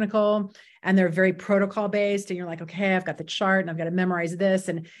technical and they're very protocol based. And you're like, okay, I've got the chart and I've got to memorize this.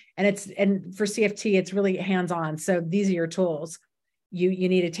 And for CFT, it's really hands-on. So these are your tools. You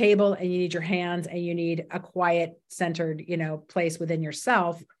need a table, and you need your hands, and you need a quiet, centered, place within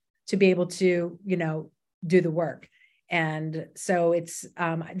yourself to be able to, do the work. And so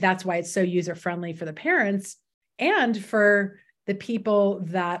that's why it's so user-friendly for the parents and for the people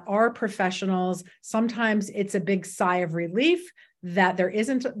that are professionals. Sometimes it's a big sigh of relief that there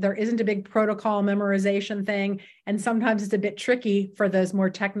isn't a big protocol memorization thing. And sometimes it's a bit tricky for those more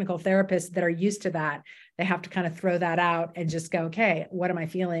technical therapists that are used to that. They have to kind of throw that out and just go, okay, what am I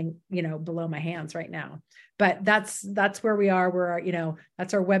feeling, below my hands right now? But that's where we are.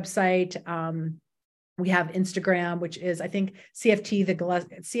 That's our website. We have Instagram, which is, I think,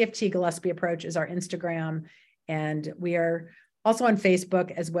 CFT Gillespie approach is our Instagram. And we are also on Facebook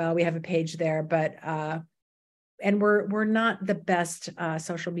as well. We have a page there, but and we're not the best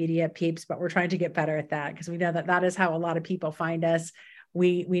social media peeps, but we're trying to get better at that, because we know that is how a lot of people find us.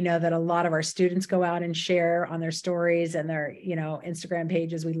 We know that a lot of our students go out and share on their stories and their Instagram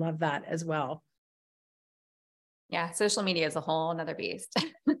pages. We love that as well. Yeah, social media is a whole another beast.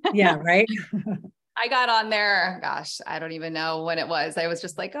 Yeah, right. I got on there, gosh, I don't even know when it was. I was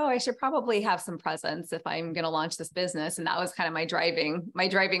just like, oh, I should probably have some presence if I'm going to launch this business. And that was kind of my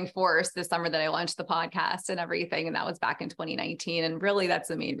driving force this summer that I launched the podcast and everything. And that was back in 2019. And really that's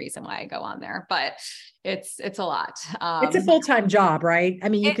the main reason why I go on there, but it's a lot. It's a full-time job, right? I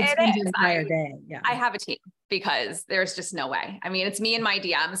mean, you could spend your entire day. Yeah. I have a team because there's just no way. I mean, it's me and my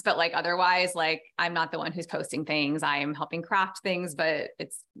DMs, but like otherwise, like I'm not the one who's posting things. I am helping craft things, but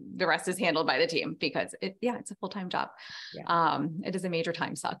the rest is handled by the team because it's a full-time job. Yeah. It is a major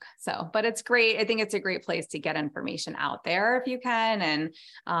time suck. So, but it's great. I think it's a great place to get information out there if you can. And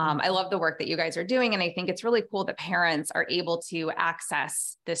I love the work that you guys are doing. And I think it's really cool that parents are able to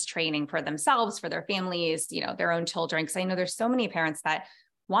access this training for themselves, for their families, their own children. Cause I know there's so many parents that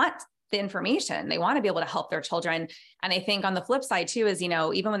want the information. They want to be able to help their children. And I think on the flip side too, is,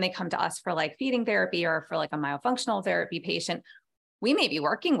 even when they come to us for like feeding therapy or for like a myofunctional therapy patient, we may be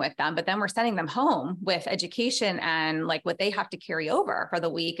working with them, but then we're sending them home with education and like what they have to carry over for the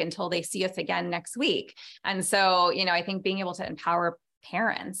week until they see us again next week. And so, I think being able to empower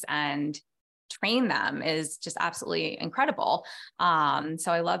parents and train them is just absolutely incredible.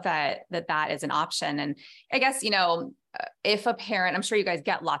 So I love that is an option. And I guess, if a parent, I'm sure you guys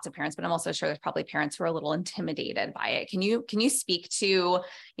get lots of parents, but I'm also sure there's probably parents who are a little intimidated by it. Can you speak to,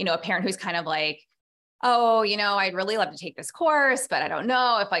 a parent who's kind of like, oh, I'd really love to take this course, but I don't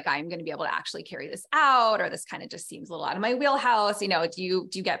know if like I'm going to be able to actually carry this out, or this kind of just seems a little out of my wheelhouse. Do you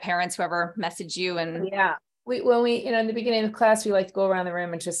get parents who ever message you? And yeah, when we in the beginning of class, we like to go around the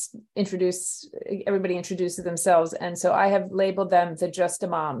room and just everybody introduces themselves. And so I have labeled them the Just a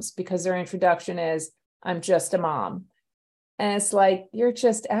Moms because their introduction is, I'm just a mom. And it's like, you're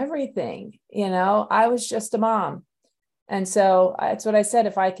just everything, I was just a mom. And so that's what I said.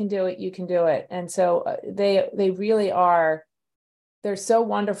 If I can do it, you can do it. And so they really are, they're so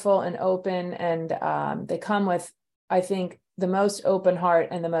wonderful and open. And they come with, I think, the most open heart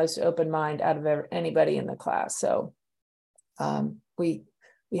and the most open mind out of anybody in the class. So we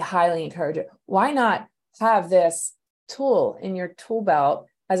highly encourage it. Why not have this tool in your tool belt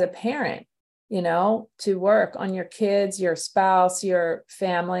as a parent, to work on your kids, your spouse, your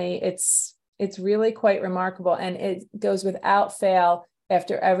family? It's really quite remarkable. And it goes without fail.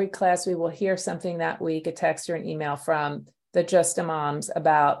 After every class, we will hear something that week, a text or an email from the Just a Moms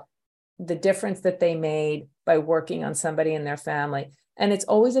about the difference that they made by working on somebody in their family. And it's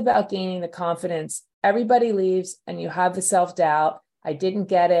always about gaining the confidence. Everybody leaves and you have the self-doubt. I didn't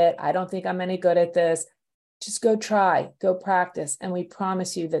get it. I don't think I'm any good at this. Just go try, go practice. And we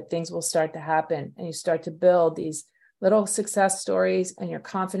promise you that things will start to happen and you start to build these little success stories and your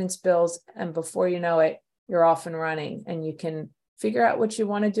confidence builds. And before you know it, you're off and running and you can figure out what you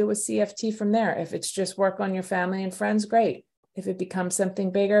want to do with CFT from there. If it's just work on your family and friends, great. If it becomes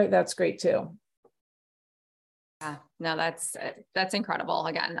something bigger, that's great too. Yeah, no, that's incredible.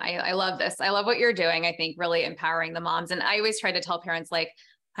 Again, I love this. I love what you're doing. I think really empowering the moms. And I always try to tell parents, like,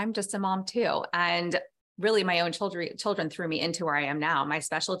 I'm just a mom too. And really my own children threw me into where I am now. My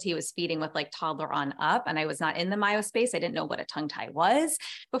specialty was feeding with like toddler on up. And I was not in the myo space. I didn't know what a tongue tie was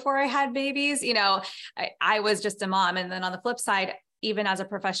before I had babies. I was just a mom. And then on the flip side, even as a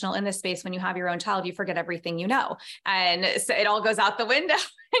professional in this space, when you have your own child, you forget everything you know. And so it all goes out the window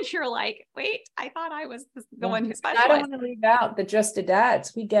and you're like, wait, I thought I was the one who specialized. I don't want to leave out the just a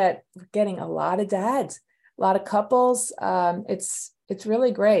dads. We're getting a lot of dads, a lot of couples. It's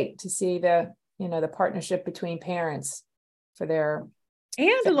really great to see the partnership between parents for their.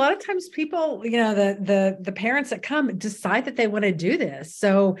 And a lot of times people, the parents that come decide that they want to do this.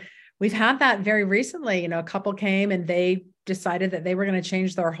 So we've had that very recently, a couple came and they decided that they were going to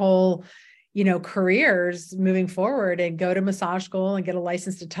change their whole, careers moving forward and go to massage school and get a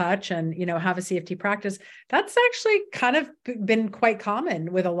license to touch and, have a CFT practice. That's actually kind of been quite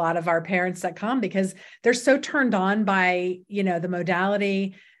common with a lot of our parents that come because they're so turned on by, the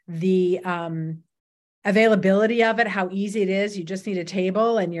modality, the availability of it, how easy it is. You just need a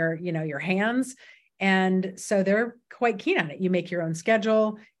table and your hands. And so they're quite keen on it. You make your own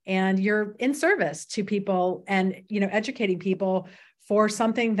schedule and you're in service to people and, educating people for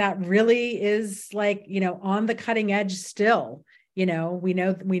something that really is like, on the cutting edge still. We know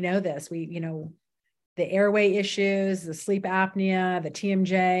this, the airway issues, the sleep apnea, the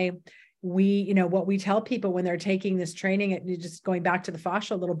TMJ. What we tell people when they're taking this training, just going back to the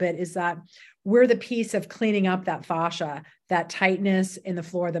fascia a little bit, is that we're the piece of cleaning up that fascia, that tightness in the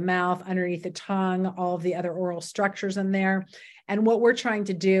floor of the mouth, underneath the tongue, all of the other oral structures in there. And what we're trying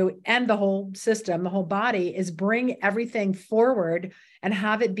to do, and the whole system, the whole body, is bring everything forward and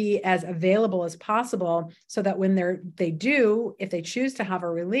have it be as available as possible, so that when if they choose to have a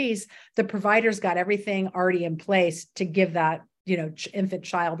release, the provider's got everything already in place to give that, infant,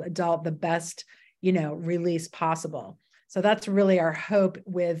 child, adult, the best, release possible. So that's really our hope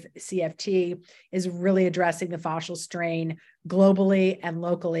with CFT, is really addressing the fascial strain globally and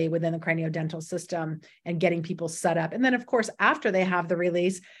locally within the craniodental system and getting people set up. And then, of course, after they have the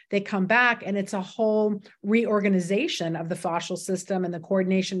release, they come back and it's a whole reorganization of the fascial system and the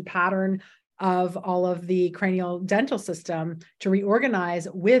coordination pattern of all of the craniodental system to reorganize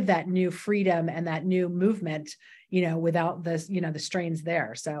with that new freedom and that new movement, without this, the strains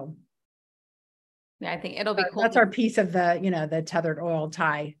there. So yeah, I think it'll be cool. That's our piece of the, the tethered oil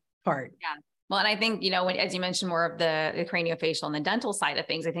tie part. Yeah. Well, and I think, as you mentioned, more of the craniofacial and the dental side of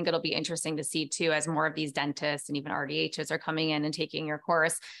things, I think it'll be interesting to see too, as more of these dentists and even RDHs are coming in and taking your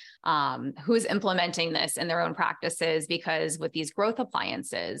course, who's implementing this in their own practices, because with these growth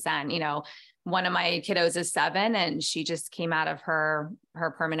appliances and, one of my kiddos is 7 and she just came out of her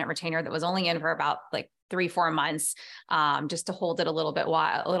permanent retainer that was only in for about 3-4 months, just to hold it a little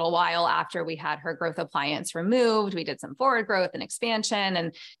while after we had her growth appliance removed. We did some forward growth and expansion,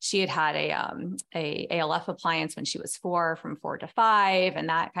 and she had a ALF appliance when she was 4, from 4 to 5, and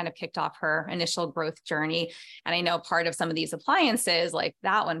that kind of kicked off her initial growth journey. And I know part of some of these appliances, like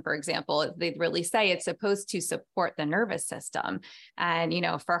that one, for example, they really say it's supposed to support the nervous system. And,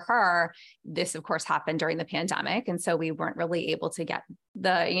 for her, this of course happened during the pandemic. And so we weren't really able to get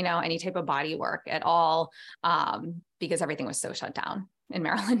any type of body work at all, because everything was so shut down in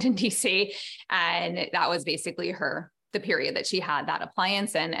Maryland and DC. And that was basically the period that she had that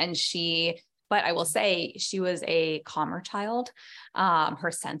appliance in. But I will say she was a calmer child.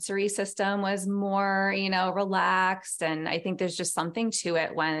 Her sensory system was more, relaxed. And I think there's just something to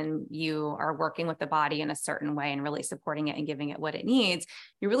it when you are working with the body in a certain way and really supporting it and giving it what it needs.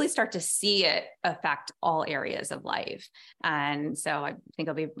 You really start to see it affect all areas of life. And so I think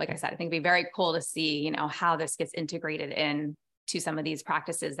it'll be, like I said, I think it'll be very cool to see, how this gets integrated in to some of these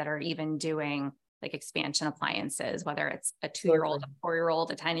practices that are even doing expansion appliances, whether it's a 2-year-old, a 4-year-old,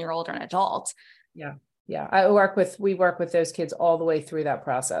 a 10-year-old, or an adult. Yeah. Yeah. We work with those kids all the way through that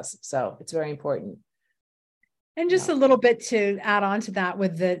process. So it's very important. And just a little bit to add on to that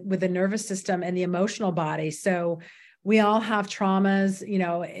with the nervous system and the emotional body. So we all have traumas,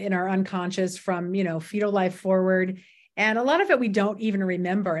 in our unconscious from, fetal life forward. And a lot of it we don't even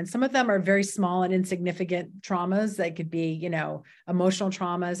remember. And some of them are very small and insignificant traumas. They could be, emotional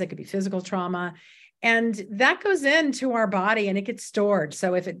traumas. They could be physical trauma. And that goes into our body and it gets stored.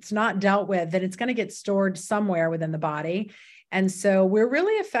 So if it's not dealt with, then it's going to get stored somewhere within the body. And so we're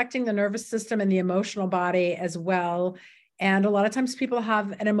really affecting the nervous system and the emotional body as well. And a lot of times people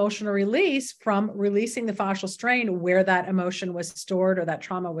have an emotional release from releasing the fascial strain where that emotion was stored or that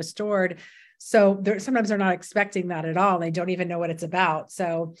trauma was stored. So sometimes they're not expecting that at all. They don't even know what it's about.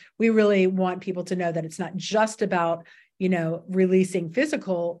 So we really want people to know that it's not just about, releasing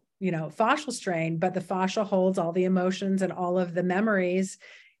physical, fascial strain, but the fascia holds all the emotions and all of the memories.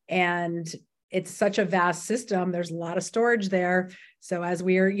 And it's such a vast system. There's a lot of storage there. So as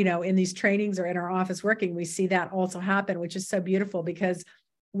we are, in these trainings or in our office working, we see that also happen, which is so beautiful because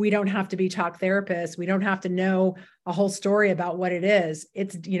we don't have to be talk therapists. We don't have to know a whole story about what it is.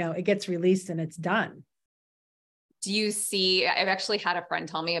 It's, it gets released and it's done. Do you see, I've actually had a friend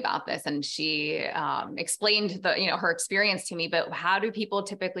tell me about this and she explained her experience to me, but how do people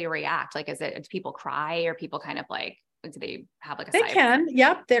typically react? Do people cry or people kind of do they have a They can.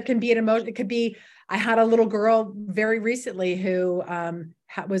 Yep. There can be an emotion. It could be, I had a little girl very recently who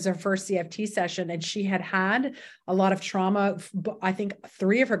was her first CFT session and she had a lot of trauma. I think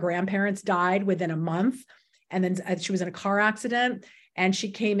 3 of her grandparents died within a month. And then she was in a car accident and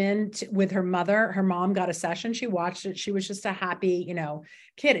she came in with her mother. Her mom got a session. She watched it. She was just a happy,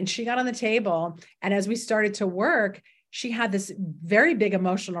 kid. And she got on the table. And as we started to work, she had this very big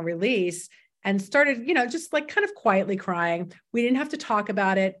emotional release and started, just kind of quietly crying. We didn't have to talk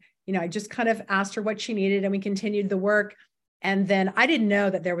about it. I just kind of asked her what she needed and we continued the work. And then I didn't know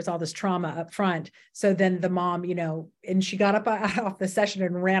that there was all this trauma up front. So then the mom, and she got up off the session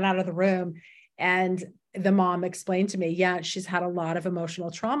and ran out of the room. And the mom explained to me, yeah, she's had a lot of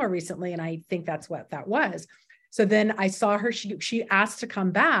emotional trauma recently. And I think that's what that was. So then I saw her, she asked to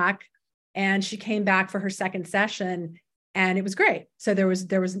come back and she came back for her second session and it was great. So there was,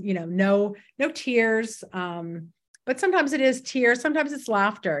 no tears. But sometimes it is tears. Sometimes it's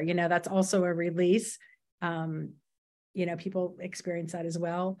laughter, that's also a release. People experience that as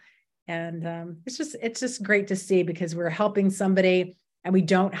well. And it's just great to see, because we're helping somebody and we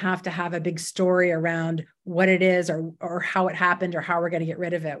don't have to have a big story around what it is or how it happened or how we're going to get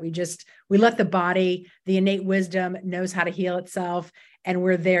rid of it. We let the body, the innate wisdom knows how to heal itself. And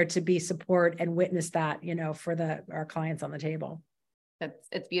we're there to be support and witness that, for our clients on the table.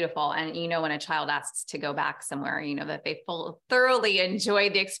 It's beautiful. And, when a child asks to go back somewhere, that they thoroughly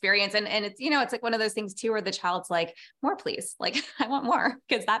enjoyed the experience. And it's, it's like one of those things too, where the child's like, more, please. Like, I want more,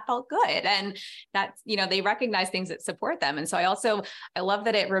 because that felt good. And that's, they recognize things that support them. And so I love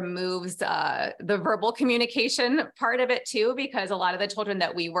that it removes the verbal communication part of it too, because a lot of the children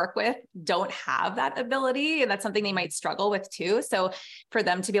that we work with don't have that ability. And that's something they might struggle with too. So for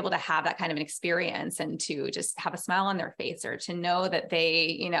them to be able to have that kind of an experience and to just have a smile on their face, or to know that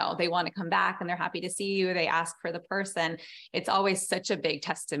they want to come back and they're happy to see you, they ask for the person. It's always such a big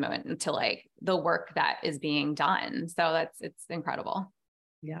testament to like the work that is being done. So it's incredible.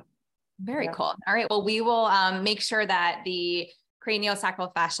 Yeah. Very cool. All right. Well, we will make sure that the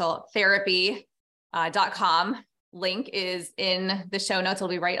Craniosacral Fascial Therapy.com link is in the show notes. It'll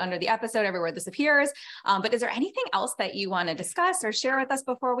be right under the episode, everywhere this appears. But is there anything else that you want to discuss or share with us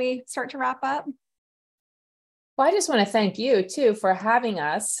before we start to wrap up? Well, I just want to thank you too for having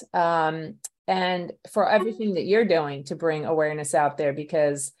us, and for everything that you're doing to bring awareness out there,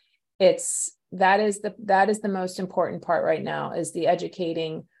 because that is the most important part right now, is the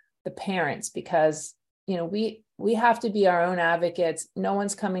educating the parents, because we have to be our own advocates. No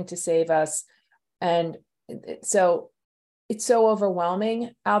one's coming to save us, and so it's so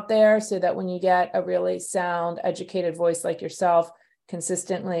overwhelming out there. So that when you get a really sound, educated voice like yourself,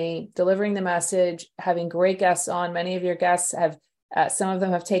 consistently delivering the message, having great guests on. Many of your guests have, some of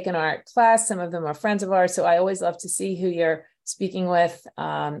them have taken our class, some of them are friends of ours. So I always love to see who you're speaking with.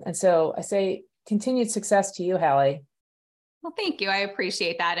 And so I say continued success to you, Hallie. Well, thank you. I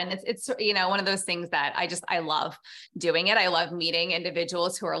appreciate that. And it's, one of those things that I love doing it. I love meeting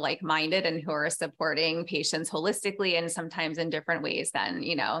individuals who are like-minded and who are supporting patients holistically and sometimes in different ways than,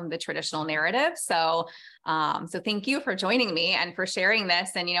 the traditional narrative. So thank you for joining me and for sharing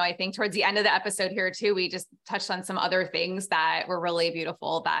this. And, I think towards the end of the episode here too, we just touched on some other things that were really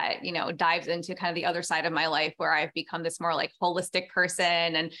beautiful that, dives into kind of the other side of my life, where I've become this more like holistic person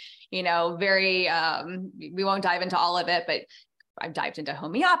and, very, we won't dive into all of it, but I've dived into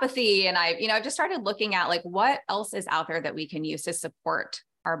homeopathy, and I've just started looking at like what else is out there that we can use to support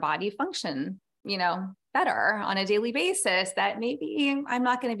our body function, better on a daily basis, that maybe I'm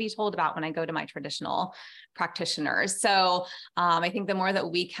not going to be told about when I go to my traditional practitioners. So I think the more that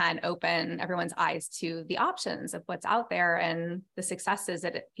we can open everyone's eyes to the options of what's out there and the successes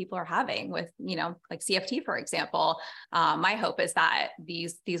that people are having with, like CFT, for example, my hope is that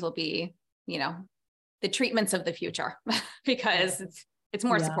these will be, the treatments of the future, because it's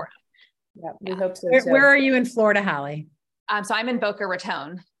more supportive. Yeah, we hope so. Where are you in Florida, Hallie? So I'm in Boca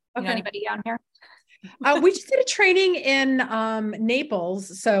Raton. Okay. Anybody down here? We just did a training in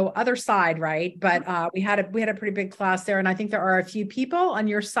Naples, so other side, right? But we had a pretty big class there, and I think there are a few people on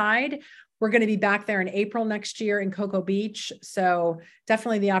your side. We're going to be back there in April next year in Cocoa Beach, so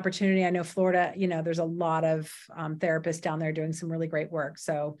definitely the opportunity. I know Florida, there's a lot of therapists down there doing some really great work.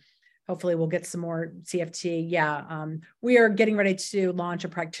 So hopefully we'll get some more CFT. Yeah. We are getting ready to launch a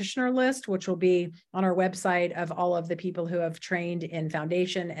practitioner list, which will be on our website, of all of the people who have trained in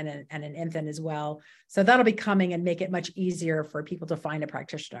foundation and in infant as well. So that'll be coming and make it much easier for people to find a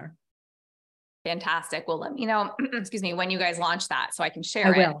practitioner. Fantastic. Well, let me know, excuse me, when you guys launch that so I can share I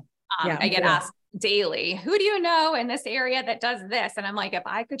it. will. I get asked daily, who do you know in this area that does this? And I'm like, if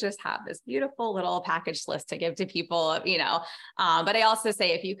I could just have this beautiful little package list to give to people, but I also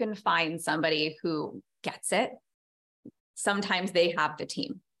say, if you can find somebody who gets it, sometimes they have the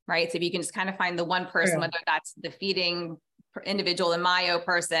team, right? So if you can just kind of find the one person, whether that's the feeding individual, the myo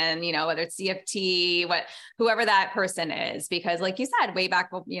person, whether it's CFT, whoever that person is, because like you said, way back,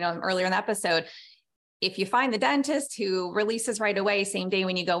 earlier in the episode, if you find the dentist who releases right away, same day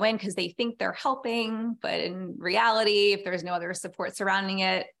when you go in, because they think they're helping, but in reality, if there's no other support surrounding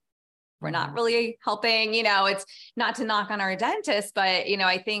it, we're not really helping. It's not to knock on our dentist, but,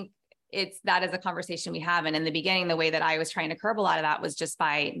 I think that is a conversation we have. And in the beginning, the way that I was trying to curb a lot of that was just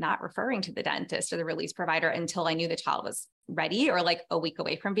by not referring to the dentist or the release provider until I knew the child was ready, or like a week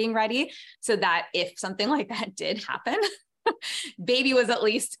away from being ready, so that if something like that did happen, baby was at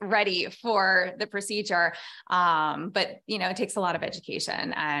least ready for the procedure. But it takes a lot of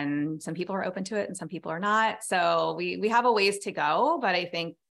education, and some people are open to it and some people are not. So we have a ways to go, but I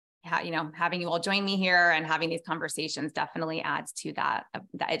think, having you all join me here and having these conversations definitely adds to that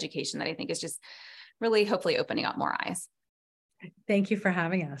education that I think is just really hopefully opening up more eyes. Thank you for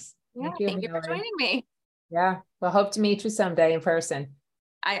having us. Yeah, thank you for joining me. Yeah, we'll hope to meet you someday in person.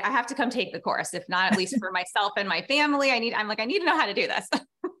 I have to come take the course, if not at least for myself and my family. I need to know how to do this.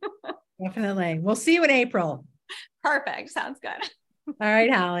 Definitely. We'll see you in April. Perfect. Sounds good. All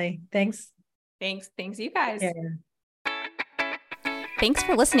right, Holly. Thanks. Thanks, you guys. Yeah. Thanks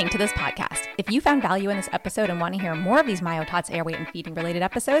for listening to this podcast. If you found value in this episode and want to hear more of these MyoTots airway and feeding related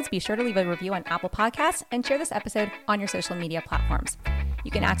episodes, be sure to leave a review on Apple Podcasts and share this episode on your social media platforms.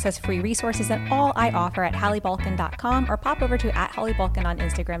 You can access free resources and all I offer at HallieBalkin.com or pop over to @HallieBalkin on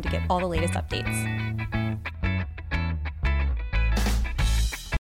Instagram to get all the latest updates.